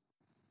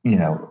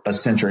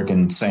 eccentric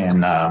and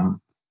saying,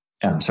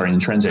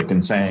 intrinsic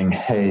and saying,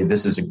 hey,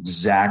 this is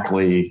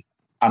exactly,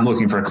 I'm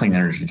looking for a clean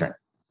energy drink.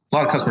 A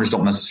lot of customers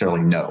don't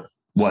necessarily know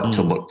what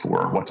to look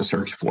for, what to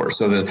search for.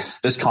 So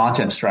this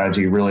content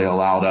strategy really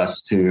allowed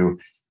us to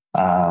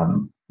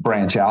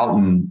branch out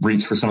and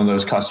reach for some of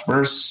those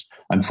customers.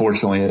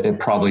 Unfortunately, it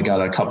probably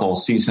got a couple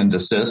cease and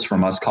desist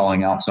from us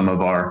calling out some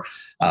of our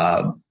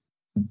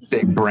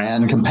big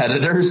brand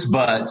competitors,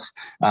 but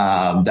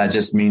that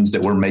just means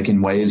that we're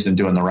making waves and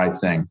doing the right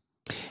thing.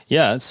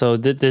 Yeah. So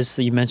this,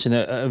 you mentioned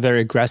a very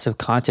aggressive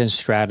content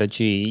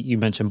strategy. You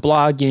mentioned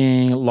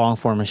blogging, long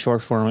form and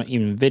short form,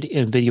 even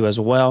video as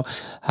well.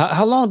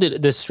 How long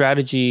did this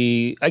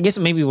strategy, I guess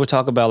maybe we'll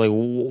talk about like,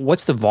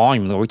 what's the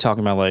volume? Are we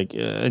talking about like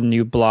a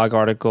new blog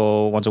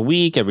article once a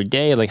week, every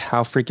day? Like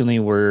how frequently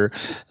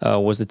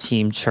was the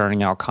team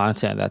churning out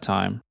content at that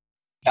time?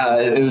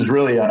 It was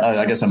really,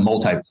 a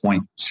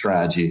multi-point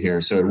strategy here.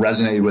 So it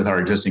resonated with our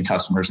existing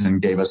customers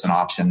and gave us an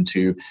option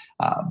to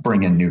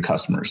bring in new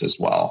customers as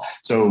well.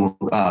 So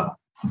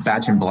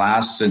batch and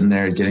blast in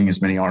there, getting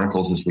as many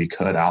articles as we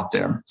could out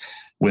there.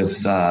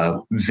 With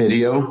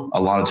video, a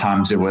lot of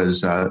times it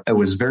was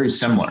very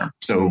similar.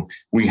 So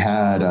we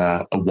had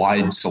a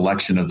wide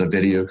selection of the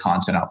video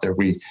content out there.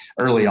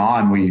 Early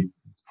on, we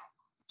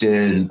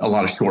did a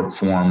lot of short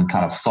form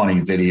kind of funny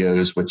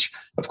videos, which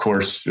of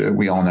course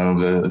we all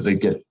know they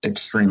get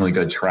extremely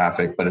good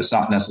traffic, but it's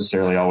not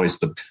necessarily always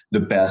the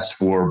best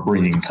for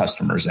bringing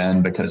customers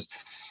in because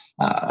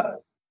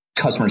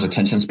customers'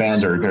 attention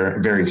spans are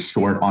very, very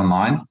short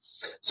online.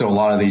 So a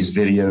lot of these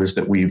videos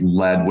that we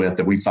led with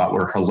that we thought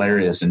were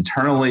hilarious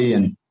internally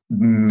and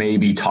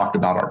maybe talked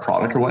about our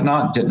product or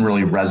whatnot didn't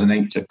really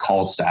resonate to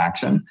calls to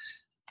action.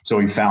 So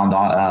we found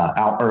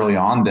out early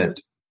on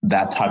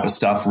that type of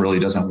stuff really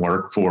doesn't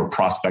work for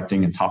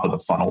prospecting and top of the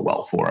funnel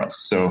well for us.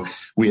 So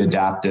we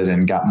adapted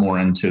and got more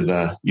into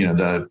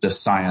the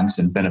science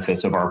and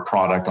benefits of our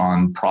product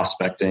on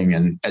prospecting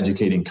and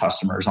educating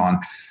customers on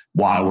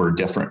why we're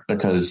different.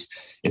 Because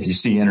if you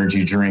see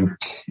energy drink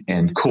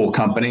and cool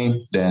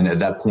company, then at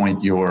that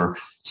point, your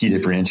key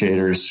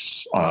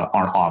differentiators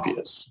aren't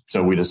obvious.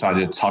 So we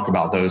decided to talk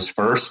about those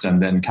first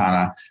and then kind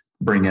of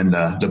bring in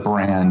the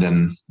brand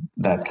and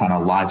that kind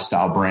of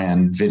lifestyle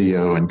brand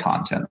video and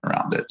content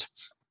around it.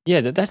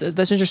 Yeah, that's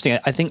interesting.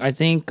 I think I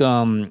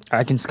can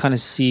kind of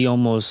see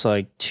almost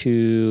like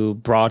two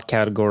broad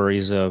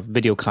categories of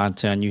video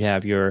content. You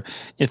have your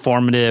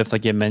informative,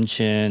 like you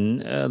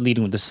mentioned,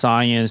 leading with the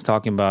science,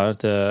 talking about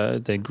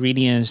the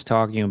ingredients,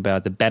 talking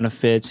about the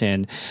benefits,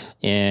 and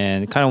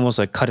kind of almost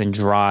like cut and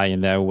dry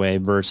in that way,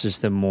 versus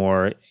the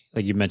more,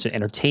 like you mentioned,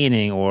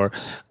 entertaining or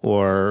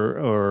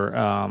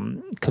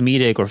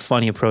comedic or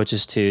funny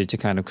approaches to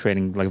kind of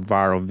creating like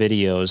viral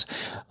videos.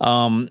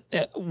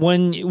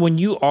 When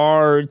you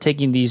are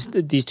taking these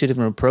two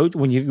different approaches,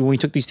 when you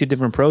took these two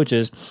different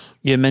approaches,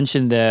 you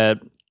mentioned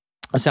that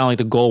it sounded like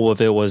the goal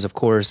of it was, of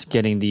course,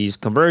 getting these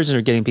conversions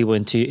or getting people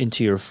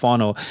into your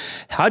funnel.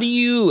 How do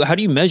you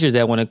measure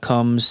that when it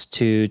comes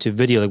to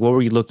video? Like, what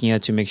were you looking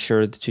at to make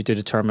sure that to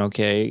determine,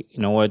 okay, you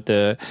know what,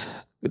 the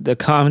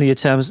comedy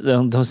attempts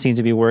don't seem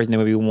to be working the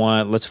way we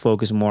want. Let's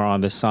focus more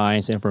on the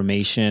science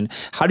information.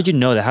 How did you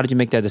know that? How did you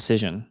make that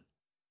decision?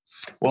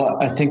 Well,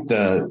 I think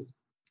the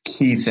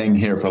key thing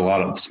here for a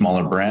lot of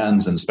smaller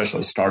brands and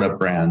especially startup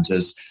brands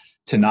is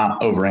to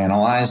not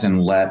overanalyze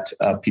and let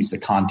a piece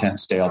of content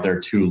stay out there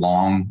too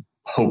long,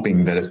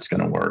 hoping that it's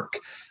going to work.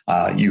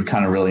 You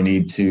kind of really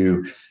need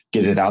to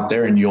get it out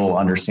there and you'll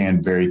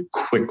understand very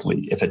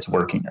quickly if it's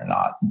working or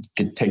not.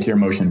 Take your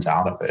emotions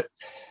out of it.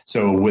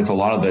 So with a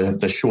lot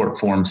of the short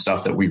form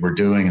stuff that we were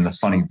doing and the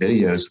funny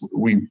videos,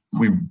 we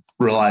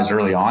realized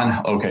early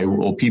on, okay,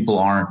 well, people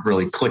aren't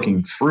really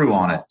clicking through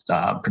on it,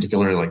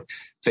 particularly like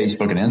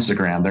Facebook and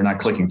Instagram. They're not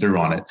clicking through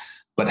on it.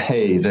 But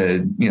hey,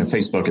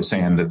 Facebook is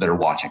saying that they're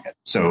watching it.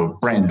 So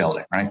brand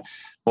building, right?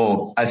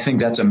 Well, I think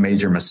that's a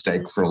major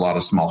mistake for a lot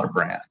of smaller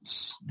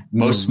brands.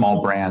 Most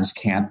small brands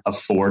can't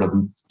afford a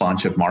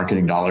bunch of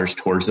marketing dollars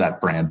towards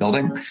that brand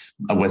building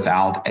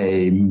without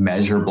a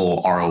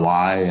measurable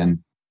ROI and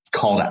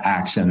call to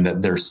action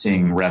that they're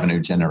seeing revenue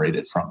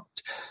generated from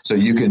it. So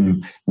you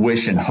can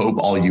wish and hope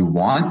all you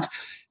want.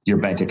 Your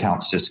bank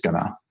account's just going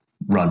to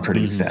run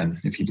pretty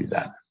thin if you do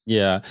that.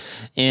 Yeah.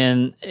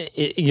 And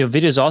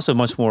video is also a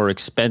much more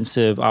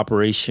expensive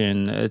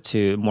operation,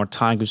 to more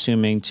time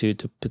consuming to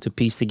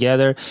piece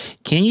together.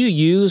 Can you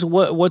use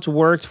what's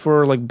worked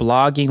for like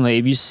blogging? Like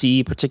if you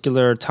see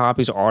particular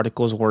topics or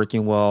articles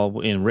working well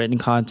in written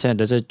content,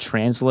 does it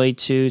translate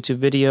to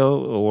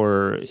video,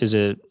 or is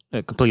it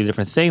a completely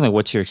different thing? Like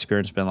what's your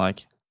experience been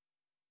like?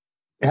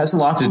 It has a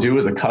lot to do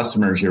with the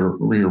customers you're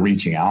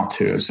reaching out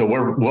to. So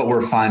what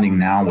we're finding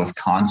now with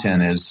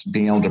content is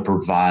being able to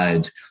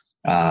provide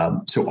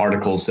So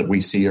articles that we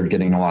see are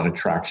getting a lot of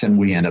traction,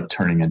 we end up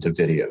turning into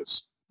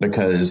videos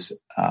because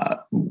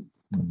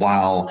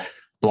while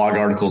blog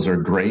articles are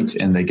great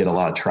and they get a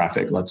lot of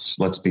traffic,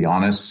 let's be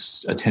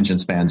honest, attention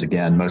spans,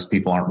 again, most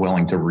people aren't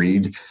willing to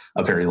read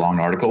a very long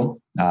article.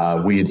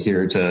 We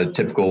adhere to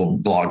typical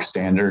blog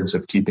standards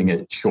of keeping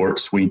it short,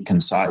 sweet,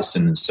 concise,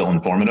 and still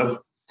informative.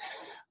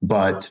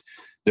 But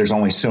there's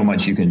only so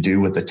much you can do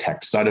with the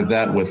text side of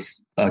that with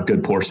a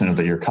good portion of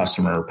your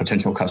customer or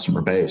potential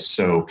customer base.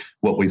 So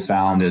what we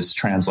found is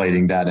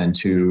translating that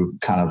into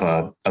kind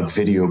of a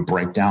video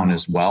breakdown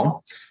as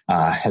well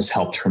has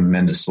helped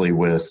tremendously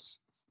with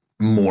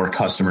more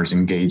customers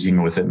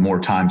engaging with it, more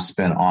time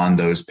spent on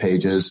those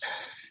pages.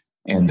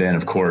 And then,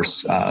 of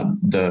course,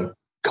 the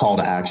call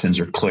to actions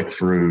or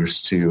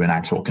click-throughs to an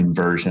actual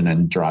conversion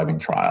and driving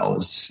trial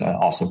has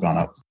also gone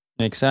up.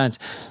 Makes sense.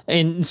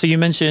 And so you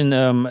mentioned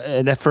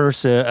that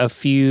first a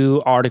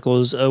few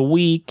articles a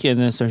week, and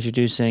then start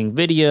introducing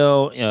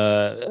video,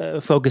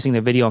 focusing the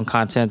video on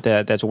content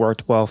that's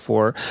worked well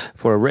for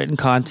written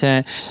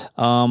content.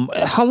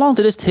 How long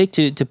did this take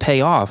to pay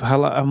off?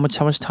 How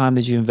much time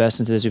did you invest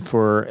into this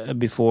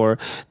before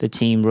the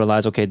team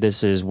realized, okay,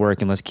 this is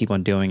working, let's keep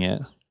on doing it?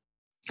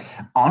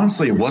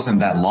 Honestly, it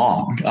wasn't that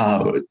long.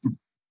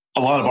 A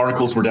lot of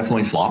articles were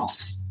definitely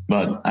flops.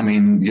 But I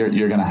mean,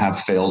 you're going to have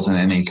fails in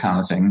any kind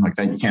of thing like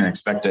that. You can't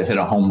expect to hit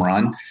a home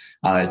run.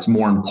 It's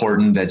more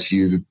important that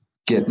you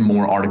get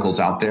more articles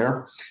out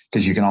there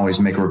because you can always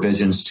make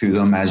revisions to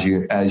them as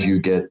you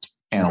get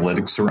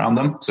analytics around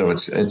them. So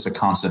it's a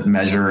constant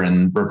measure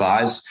and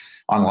revise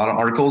on a lot of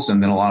articles.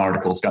 And then a lot of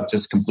articles got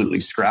just completely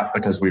scrapped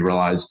because we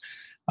realized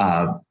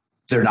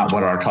they're not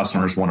what our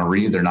customers want to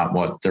read. They're not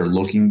what they're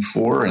looking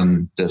for.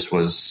 And this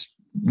was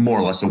more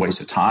or less a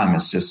waste of time.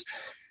 It's just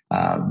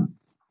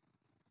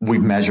we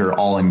measure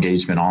all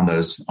engagement on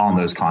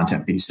those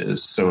content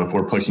pieces. So if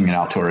we're pushing it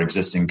out to our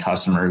existing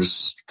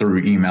customers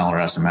through email or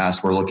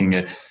SMS, we're looking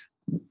at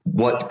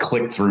what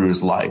click-through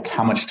is like,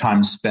 how much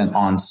time spent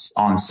on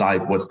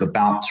site, what's the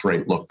bounce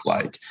rate look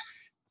like?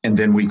 And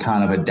then we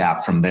kind of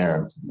adapt from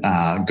there,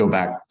 go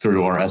back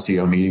through our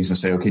SEO meetings and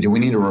say, okay, do we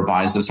need to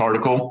revise this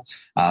article?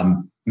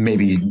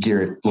 Maybe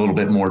gear it a little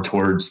bit more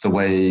towards the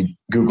way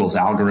Google's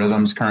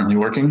algorithms currently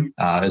working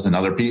is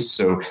another piece.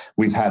 So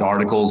we've had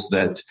articles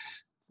that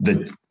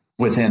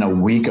within a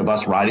week of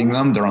us writing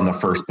them, they're on the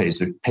first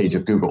page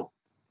of Google.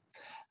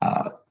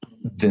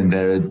 Then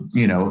they're,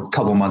 a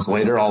couple of months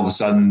later, all of a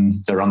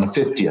sudden they're on the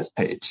 50th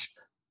page.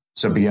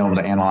 So being able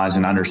to analyze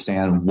and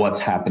understand what's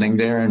happening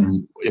there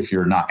and if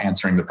you're not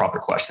answering the proper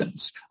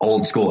questions.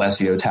 Old school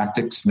SEO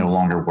tactics no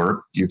longer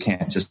work. You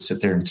can't just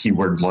sit there and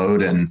keyword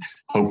load and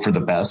hope for the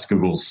best.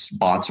 Google's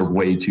bots are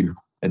way too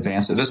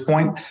advanced at this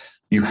point.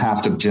 You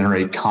have to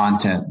generate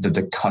content that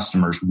the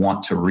customers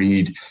want to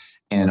read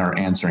and are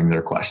answering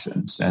their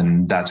questions.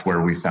 And that's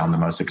where we found the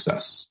most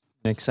success.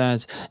 Makes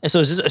sense. And so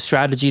is this a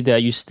strategy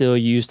that you still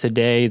use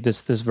today,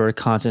 this very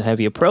content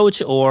heavy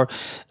approach, or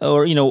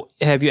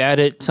have you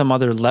added some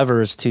other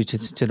levers to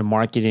the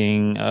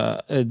marketing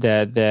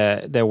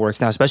that works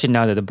now, especially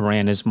now that the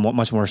brand is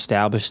much more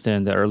established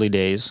than the early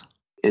days?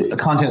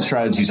 Content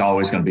strategy is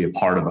always going to be a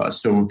part of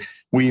us. So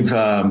we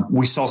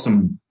saw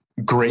some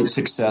great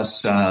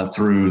success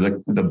through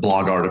the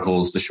blog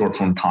articles, the short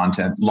form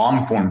content,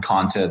 long form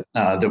content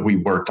that we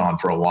worked on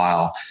for a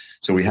while.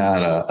 So we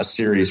had a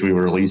series we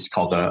released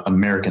called the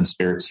American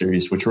Spirit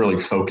series, which really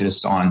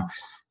focused on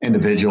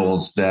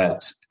individuals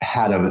that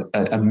had an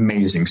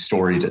amazing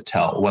story to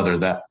tell, whether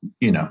that,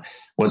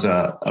 was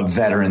a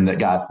veteran that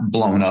got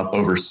blown up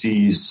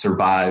overseas,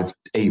 survived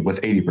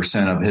with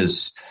 80% of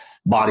his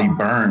body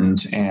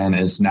burned, and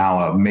is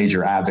now a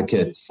major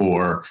advocate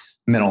for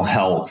mental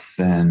health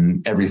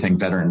and everything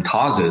veteran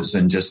causes,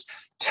 and just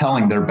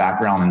telling their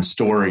background and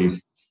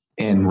story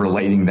and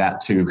relating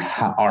that to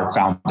our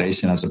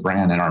foundation as a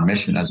brand and our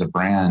mission as a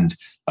brand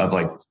of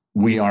like,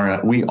 we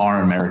are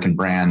an American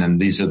brand. And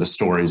these are the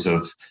stories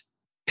of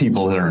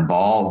people that are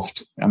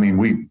involved. I mean,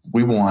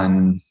 we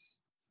won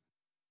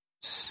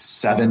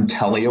 7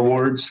 Telly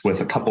Awards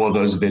with a couple of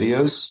those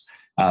videos,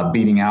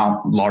 beating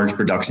out large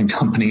production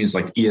companies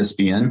like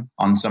ESPN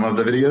on some of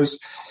the videos.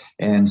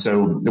 And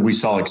so we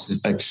saw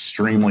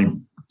extremely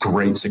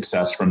great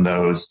success from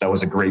those. That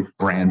was a great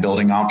brand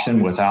building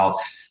option without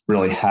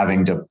really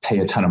having to pay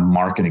a ton of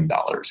marketing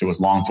dollars. It was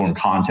long form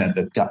content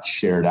that got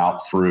shared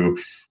out through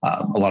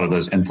a lot of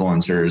those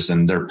influencers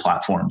and their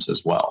platforms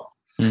as well.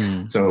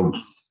 So,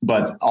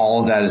 but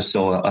all of that is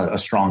still a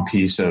strong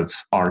piece of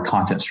our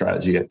content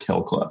strategy at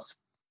Killcliff.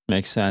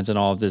 Makes sense. And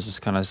all of this is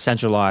kind of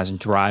centralized and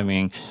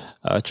driving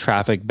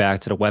traffic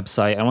back to the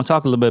website. I want to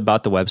talk a little bit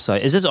about the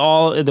website. Is this the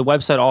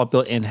website all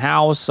built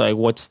in-house? Like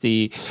what's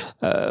the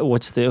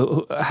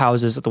how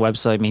is the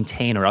website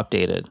maintained or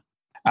updated?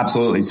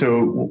 Absolutely.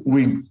 So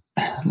we,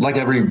 like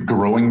every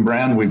growing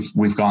brand,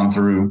 we've gone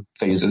through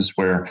phases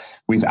where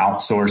we've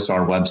outsourced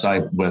our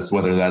website with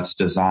whether that's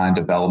design,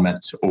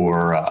 development,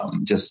 or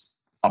just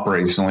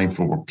operationally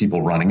for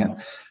people running it.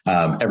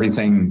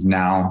 Everything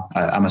now,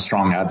 I'm a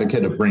strong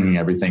advocate of bringing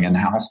everything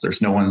in-house.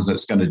 There's no one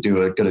that's going to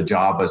do as good a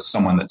job as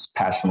someone that's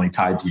passionately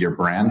tied to your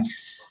brand,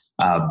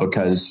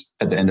 because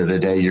at the end of the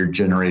day, you're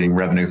generating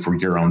revenue for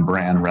your own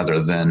brand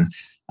rather than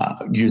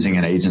using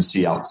an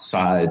agency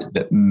outside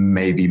that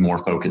may be more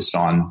focused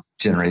on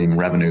generating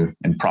revenue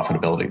and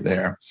profitability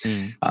there.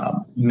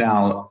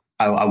 Now,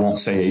 I won't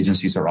say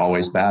agencies are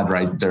always bad,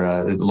 right? There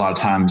are a lot of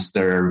times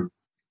they're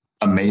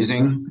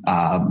amazing.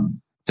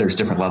 There's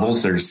different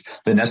levels. There's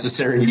the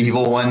necessary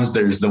evil ones.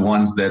 There's the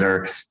ones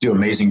that do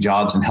amazing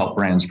jobs and help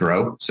brands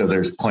grow. So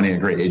there's plenty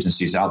of great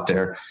agencies out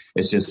there.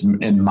 It's just,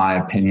 in my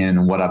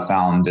opinion, what I've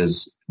found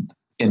is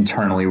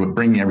internally,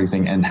 bringing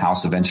everything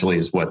in-house eventually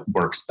is what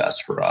works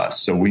best for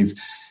us. So we've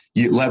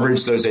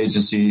leveraged those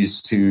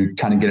agencies to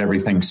kind of get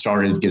everything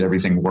started, get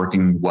everything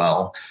working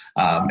well,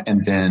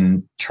 and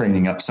then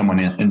training up someone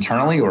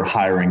internally or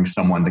hiring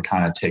someone to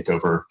kind of take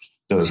over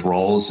those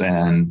roles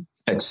and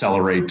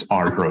accelerate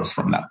our growth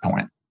from that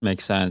point.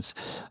 Makes sense.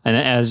 And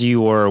as you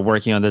were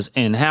working on this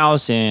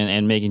in-house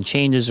and making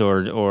changes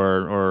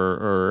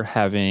or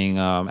having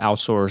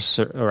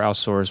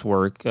outsource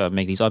work,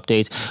 make these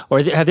updates,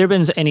 or have there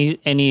been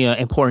any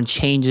important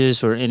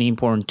changes or any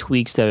important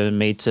tweaks that have been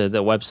made to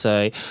the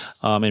website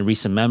in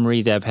recent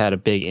memory that have had a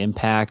big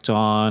impact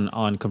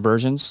on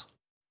conversions?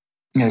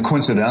 Yeah,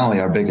 coincidentally,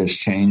 our biggest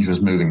change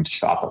was moving to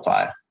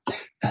Shopify.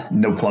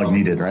 No plug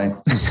needed, right?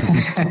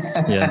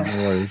 Yeah,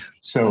 no worries.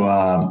 So,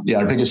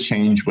 our biggest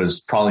change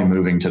was probably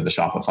moving to the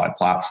Shopify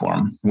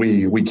platform.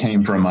 We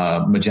came from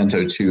a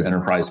Magento 2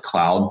 enterprise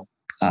cloud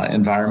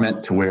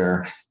environment to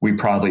where we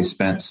probably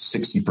spent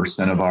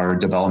 60% of our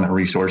development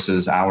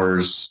resources,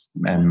 hours,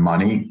 and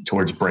money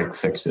towards break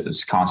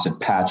fixes, constant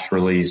patch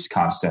release,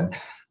 constant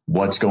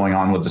what's going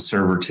on with the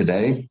server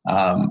today.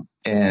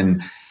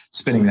 And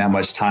spending that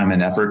much time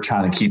and effort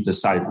trying to keep the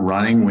site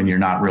running when you're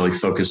not really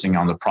focusing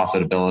on the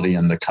profitability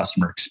and the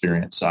customer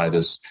experience side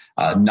is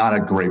not a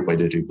great way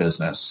to do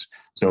business.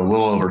 So a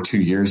little over 2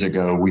 years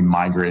ago, we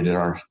migrated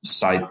our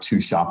site to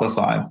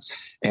Shopify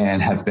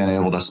and have been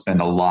able to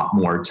spend a lot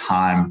more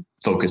time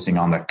focusing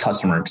on the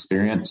customer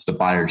experience, the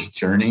buyer's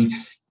journey,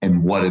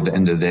 and what at the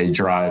end of the day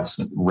drives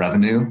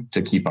revenue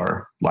to keep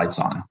our lights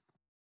on.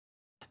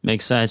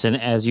 Makes sense. And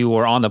as you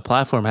were on the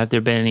platform, have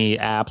there been any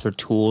apps or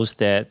tools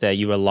that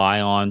you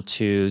rely on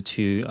to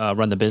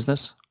run the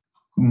business?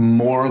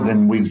 More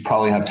than we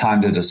probably have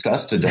time to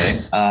discuss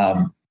today.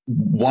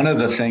 One of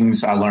the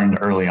things I learned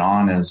early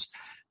on is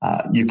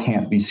you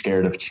can't be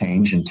scared of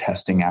change in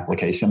testing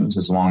applications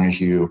as long as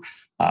you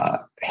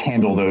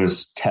handle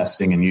those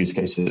testing and use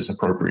cases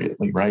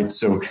appropriately, right?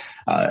 So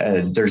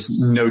there's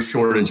no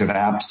shortage of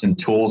apps and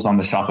tools on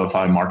the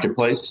Shopify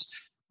marketplace.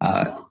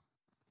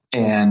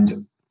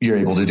 And you're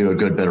able to do a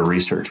good bit of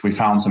research. We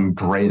found some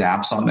great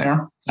apps on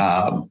there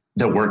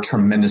that worked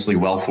tremendously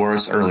well for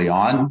us early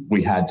on.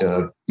 We had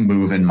to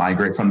move and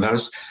migrate from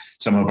those.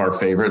 Some of our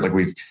favorite,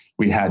 like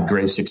we had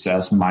great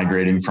success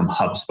migrating from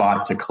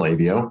HubSpot to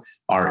Klaviyo.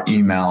 Our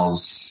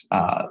emails,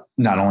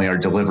 not only our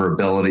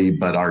deliverability,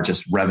 but our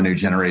just revenue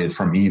generated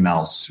from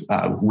emails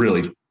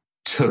really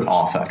took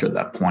off after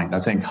that point.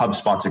 I think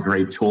HubSpot's a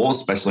great tool,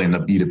 especially in the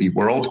B2B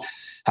world.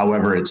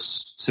 However,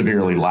 it's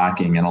severely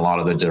lacking in a lot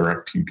of the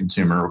direct to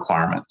consumer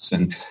requirements.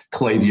 And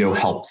Klaviyo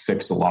helped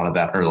fix a lot of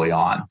that early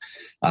on.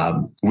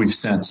 We've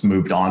since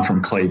moved on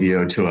from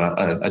Klaviyo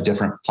to a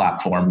different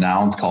platform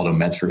now. It's called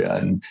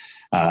Ometria. And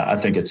I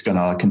think it's going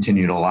to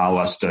continue to allow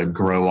us to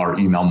grow our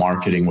email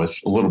marketing with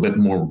a little bit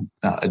more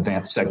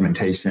advanced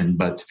segmentation.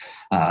 But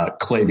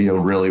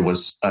Klaviyo really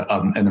was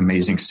an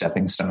amazing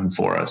stepping stone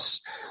for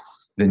us.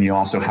 Then you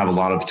also have a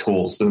lot of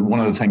tools. So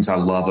one of the things I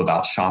love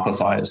about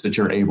Shopify is that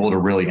you're able to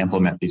really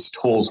implement these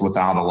tools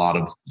without a lot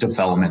of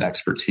development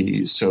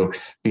expertise. So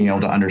being able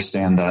to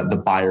understand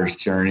the buyer's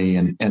journey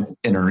and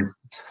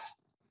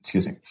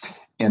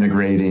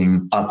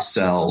integrating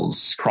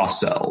upsells,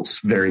 cross-sells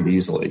very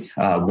easily.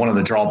 One of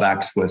the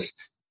drawbacks with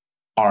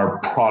our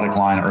product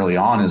line early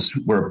on is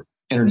we're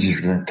energy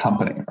drink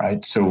company,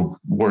 right? So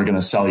we're going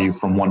to sell you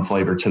from one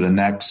flavor to the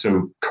next.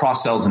 So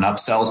cross-sells and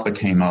upsells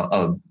became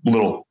a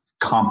little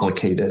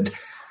complicated.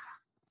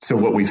 So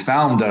what we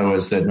found though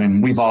is that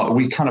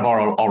we kind of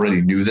already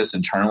knew this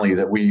internally,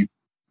 that we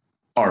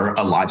are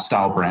a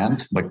lifestyle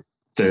brand,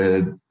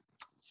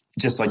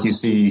 just like you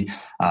see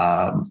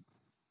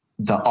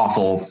the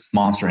awful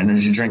Monster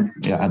energy drink.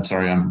 Yeah, I'm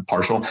sorry, I'm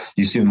partial.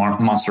 You see the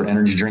Monster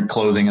energy drink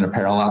clothing and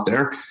apparel out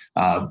there.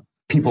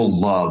 People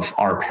love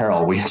our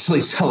apparel. We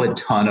actually sell a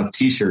ton of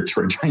t-shirts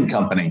for a drink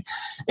company.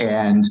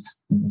 And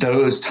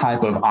those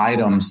type of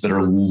items that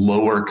are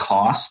lower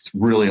cost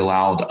really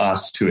allowed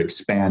us to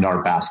expand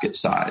our basket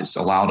size,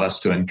 allowed us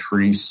to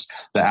increase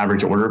the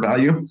average order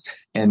value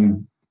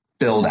and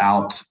build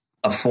out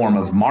a form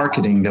of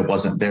marketing that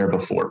wasn't there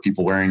before.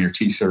 People wearing your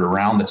t-shirt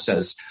around that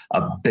says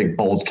a big,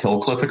 bold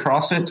kill cliff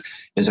across it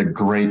is a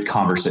great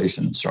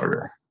conversation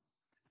starter.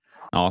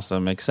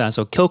 Awesome. Makes sense.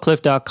 So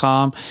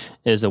killcliff.com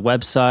is a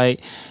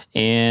website.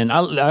 And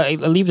I'll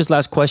leave this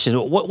last question.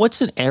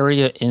 What's an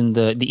area in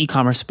the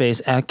e-commerce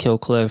space at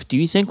Killcliff do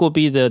you think will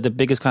be the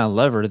biggest kind of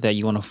lever that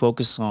you want to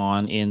focus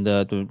on in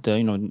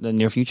the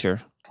near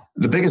future?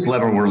 The biggest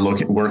lever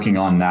we're working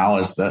on now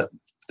is that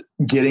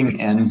getting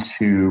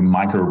into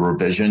micro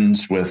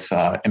revisions with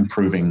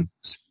improving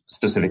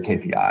specific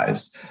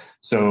KPIs.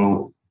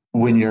 So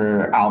when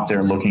you're out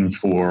there looking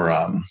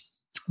for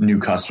new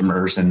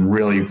customers and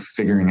really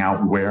figuring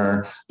out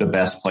where the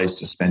best place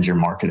to spend your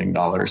marketing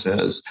dollars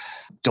is,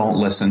 don't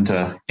listen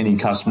to any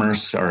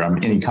customers or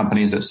any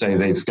companies that say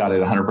they've got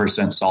it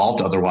 100%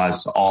 solved.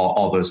 Otherwise,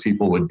 all those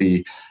people would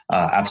be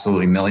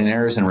absolutely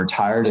millionaires and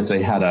retired if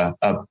they had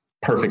a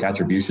perfect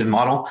attribution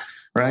model,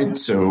 right?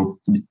 So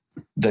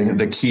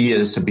the key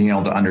is to being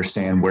able to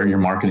understand where your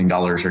marketing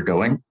dollars are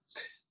going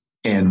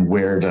and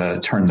where to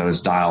turn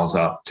those dials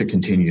up to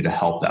continue to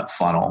help that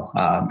funnel.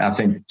 I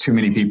think too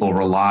many people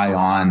rely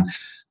on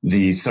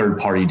the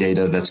third-party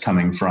data that's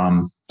coming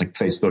from like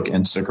Facebook,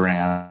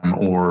 Instagram,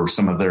 or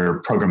some of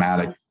their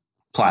programmatic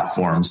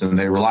platforms, and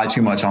they rely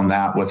too much on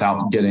that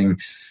without getting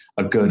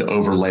a good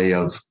overlay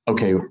of,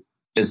 okay,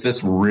 is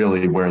this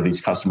really where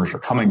these customers are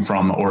coming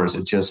from, or is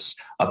it just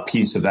a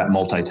piece of that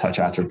multi-touch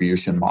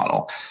attribution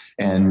model?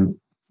 And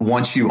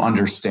once you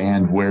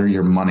understand where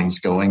your money's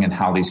going and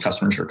how these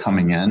customers are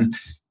coming in,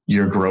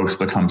 your growth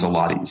becomes a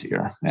lot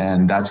easier.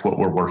 And that's what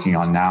we're working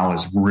on now,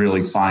 is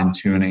really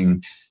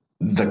fine-tuning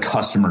the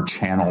customer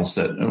channels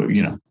that,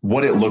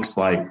 what it looks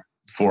like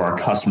for our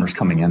customers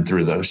coming in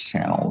through those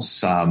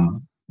channels.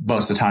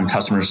 Most of the time,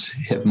 customers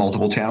hit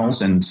multiple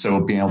channels. And so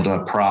being able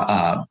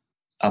to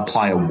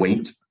apply a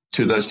weight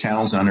to those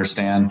channels and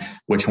understand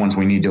which ones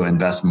we need to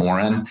invest more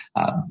in,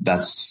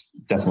 that's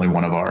definitely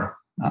one of our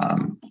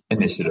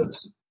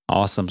initiatives.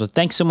 Awesome. So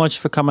thanks so much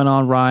for coming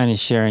on, Ryan, and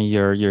sharing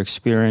your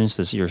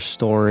experience, your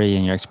story,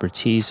 and your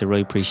expertise. I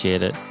really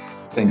appreciate it.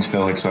 Thanks,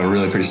 Felix. I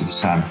really appreciate your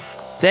time.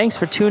 Thanks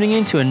for tuning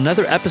in to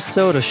another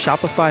episode of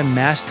Shopify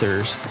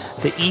Masters,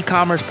 the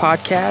e-commerce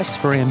podcast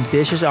for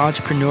ambitious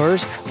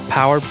entrepreneurs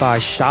powered by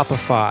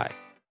Shopify.